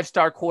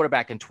 5-star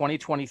quarterback in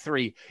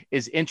 2023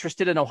 is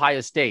interested in Ohio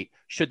State,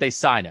 should they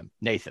sign him?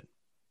 Nathan?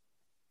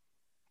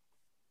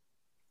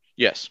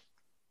 Yes.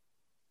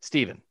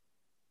 Steven?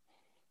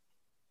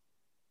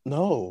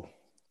 No.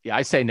 Yeah,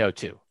 I say no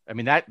too. I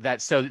mean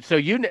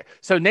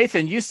so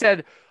Nathan, you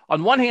said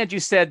on one hand, you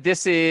said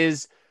this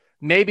is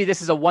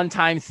a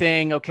one-time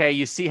thing. Okay,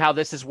 you see how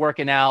this is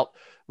working out.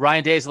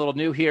 Ryan Day is a little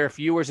new here. If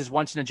Ewers is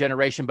once in a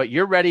generation, but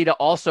you're ready to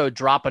also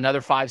drop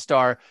another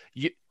 5-star.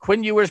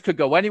 Quinn Ewers could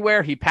go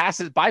anywhere. He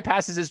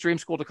bypasses his dream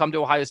school to come to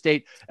Ohio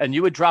State, and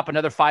you would drop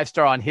another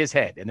 5-star on his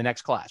head in the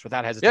next class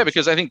without hesitation. Yeah,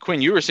 because I think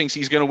Quinn Ewers thinks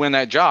he's going to win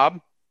that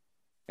job,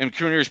 and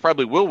Quinn Ewers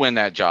probably will win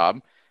that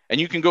job. And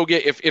you can go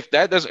get if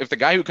the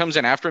guy who comes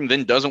in after him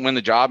then doesn't win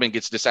the job and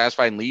gets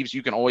dissatisfied and leaves,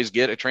 you can always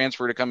get a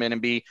transfer to come in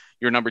and be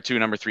your number 2,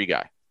 number 3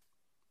 guy.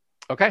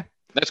 Okay.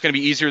 That's going to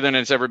be easier than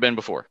it's ever been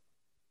before.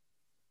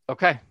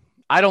 Okay.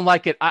 I don't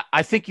like it.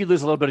 I think you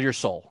lose a little bit of your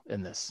soul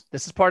in this.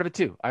 This is part of it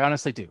too. I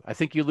honestly do. I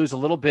think you lose a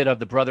little bit of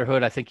the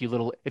brotherhood. I think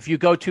if you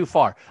go too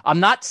far. I'm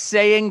not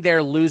saying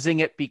they're losing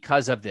it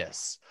because of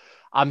this.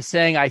 I'm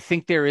saying I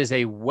think there is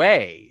a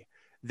way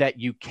that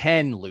you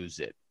can lose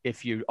it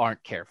if you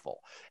aren't careful.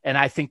 And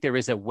I think there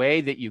is a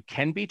way that you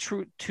can be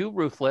too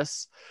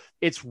ruthless.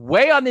 It's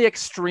way on the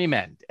extreme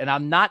end. And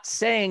I'm not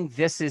saying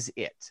this is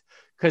it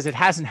because it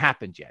hasn't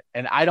happened yet.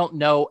 And I don't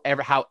know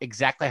how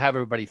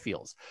everybody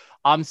feels.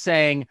 I'm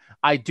saying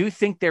I do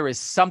think there is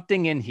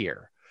something in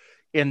here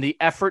in the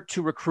effort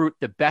to recruit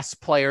the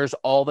best players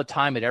all the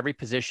time at every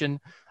position.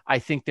 I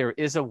think there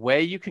is a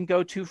way you can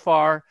go too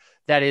far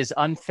that is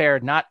unfair,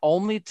 not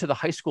only to the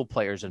high school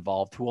players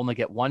involved who only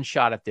get one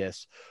shot at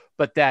this,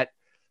 but that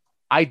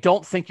I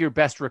don't think your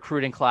best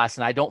recruiting class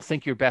and I don't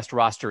think your best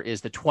roster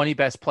is the 20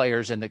 best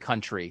players in the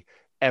country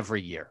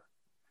every year.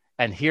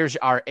 And here's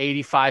our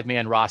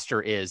 85-man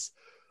roster is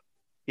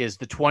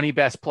the 20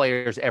 best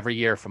players every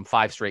year from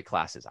 5 straight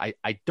classes.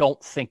 I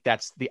don't think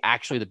that's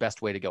actually the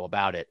best way to go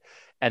about it.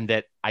 And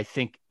that I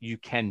think you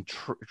can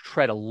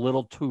tread a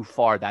little too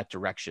far that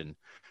direction,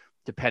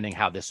 depending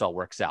how this all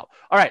works out.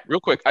 All right, real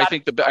quick. I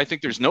think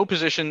there's no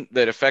position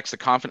that affects the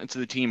confidence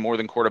of the team more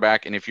than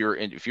quarterback. And if your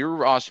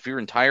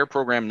entire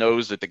program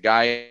knows that the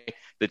guy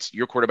that's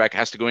your quarterback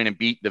has to go in and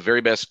beat the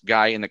very best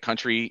guy in the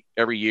country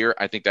every year,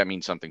 I think that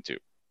means something too.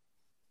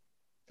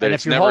 That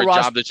it's never a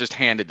job that's just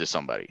handed to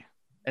somebody.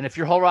 And if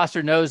your whole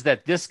roster knows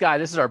that this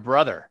is our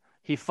brother,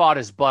 he fought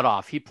his butt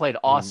off. He played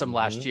awesome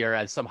last year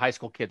as some high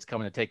school kids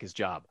coming to take his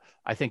job.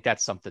 I think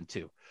that's something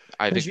too.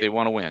 I think they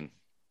want to win.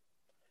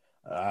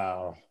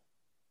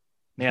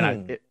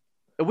 Man,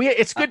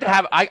 it's good to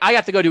have. I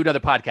have to go do another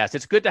podcast.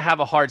 It's good to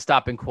have a hard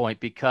stopping point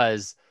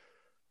because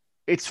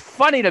it's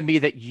funny to me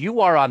that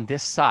you are on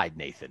this side,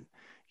 Nathan.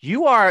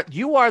 You are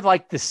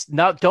like this.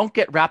 No, don't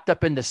get wrapped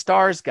up in the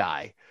stars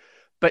guy.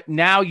 But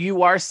now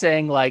you are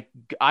saying like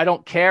I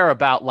don't care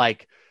about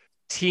like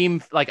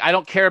team. Like I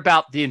don't care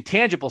about the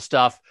intangible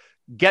stuff.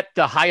 Get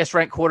the highest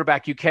ranked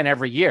quarterback you can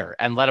every year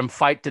and let them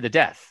fight to the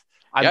death.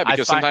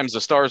 Because sometimes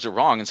the stars are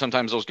wrong, and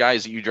sometimes those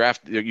guys that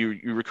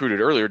you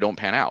recruited earlier don't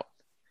pan out.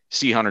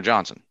 See Hunter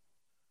Johnson.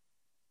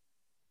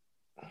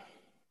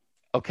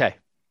 Okay.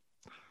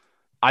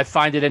 I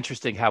find it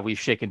interesting how we've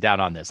shaken down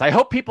on this. I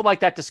hope people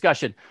like that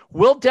discussion.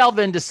 We'll delve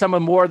into some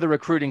of more of the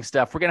recruiting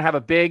stuff. We're going to have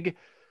a big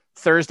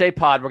Thursday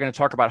pod. We're going to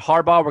talk about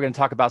Harbaugh. We're going to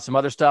talk about some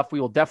other stuff.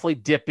 We will definitely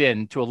dip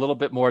into a little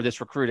bit more of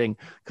this recruiting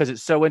because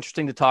it's so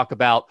interesting to talk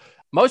about.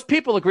 Most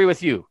people agree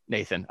with you,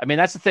 Nathan. I mean,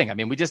 that's the thing. I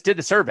mean, we just did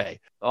the survey.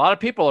 A lot of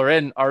people are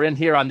in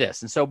here on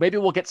this. And so maybe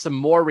we'll get some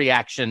more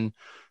reaction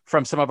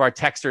from some of our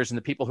texters and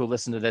the people who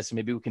listen to this, and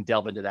maybe we can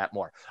delve into that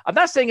more. I'm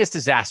not saying it's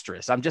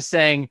disastrous. I'm just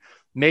saying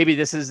maybe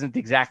this isn't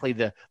exactly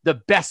the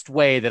best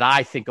way that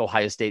I think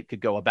Ohio State could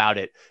go about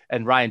it.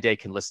 And Ryan Day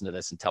can listen to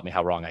this and tell me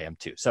how wrong I am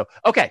too. So,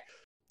 okay.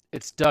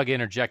 It's Doug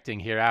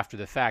interjecting here after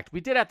the fact. We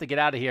did have to get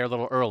out of here a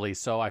little early,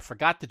 so I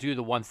forgot to do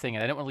the one thing,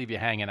 and I didn't want to leave you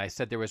hanging. I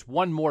said there was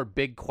one more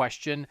big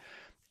question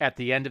at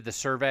the end of the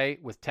survey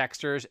with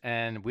texters,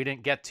 and we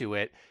didn't get to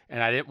it,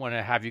 and I didn't want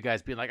to have you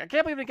guys be like, I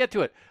can't believe we didn't get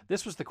to it.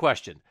 This was the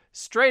question.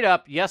 Straight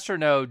up, yes or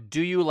no,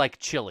 do you like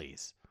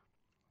Chili's?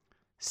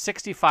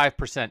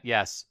 65%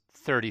 yes,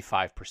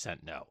 35%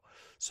 no.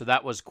 So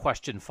that was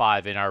question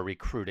 5 in our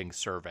recruiting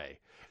survey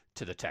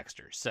to the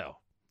texters. So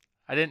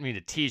I didn't mean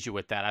to tease you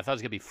with that. I thought it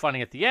was going to be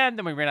funny at the end,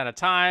 then we ran out of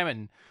time,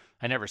 and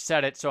I never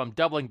said it, so I'm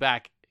doubling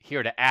back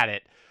here to add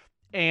it.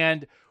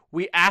 And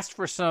we asked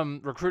for some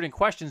recruiting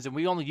questions, and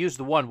we only used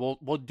the one.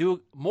 We'll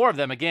do more of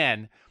them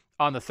again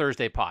on the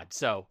Thursday pod.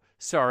 So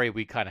sorry,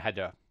 we kind of had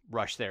to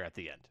rush there at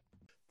the end.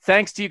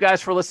 Thanks to you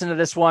guys for listening to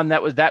this one.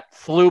 That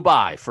flew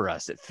by for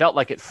us. It felt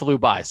like it flew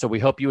by. So we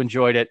hope you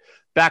enjoyed it.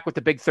 Back with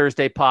the big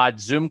Thursday pod,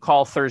 Zoom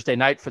call Thursday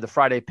night for the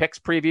Friday picks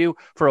preview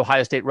for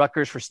Ohio State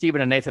Rutgers. For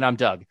Stephen and Nathan, I'm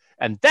Doug.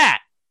 And that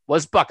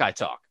was Buckeye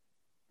Talk.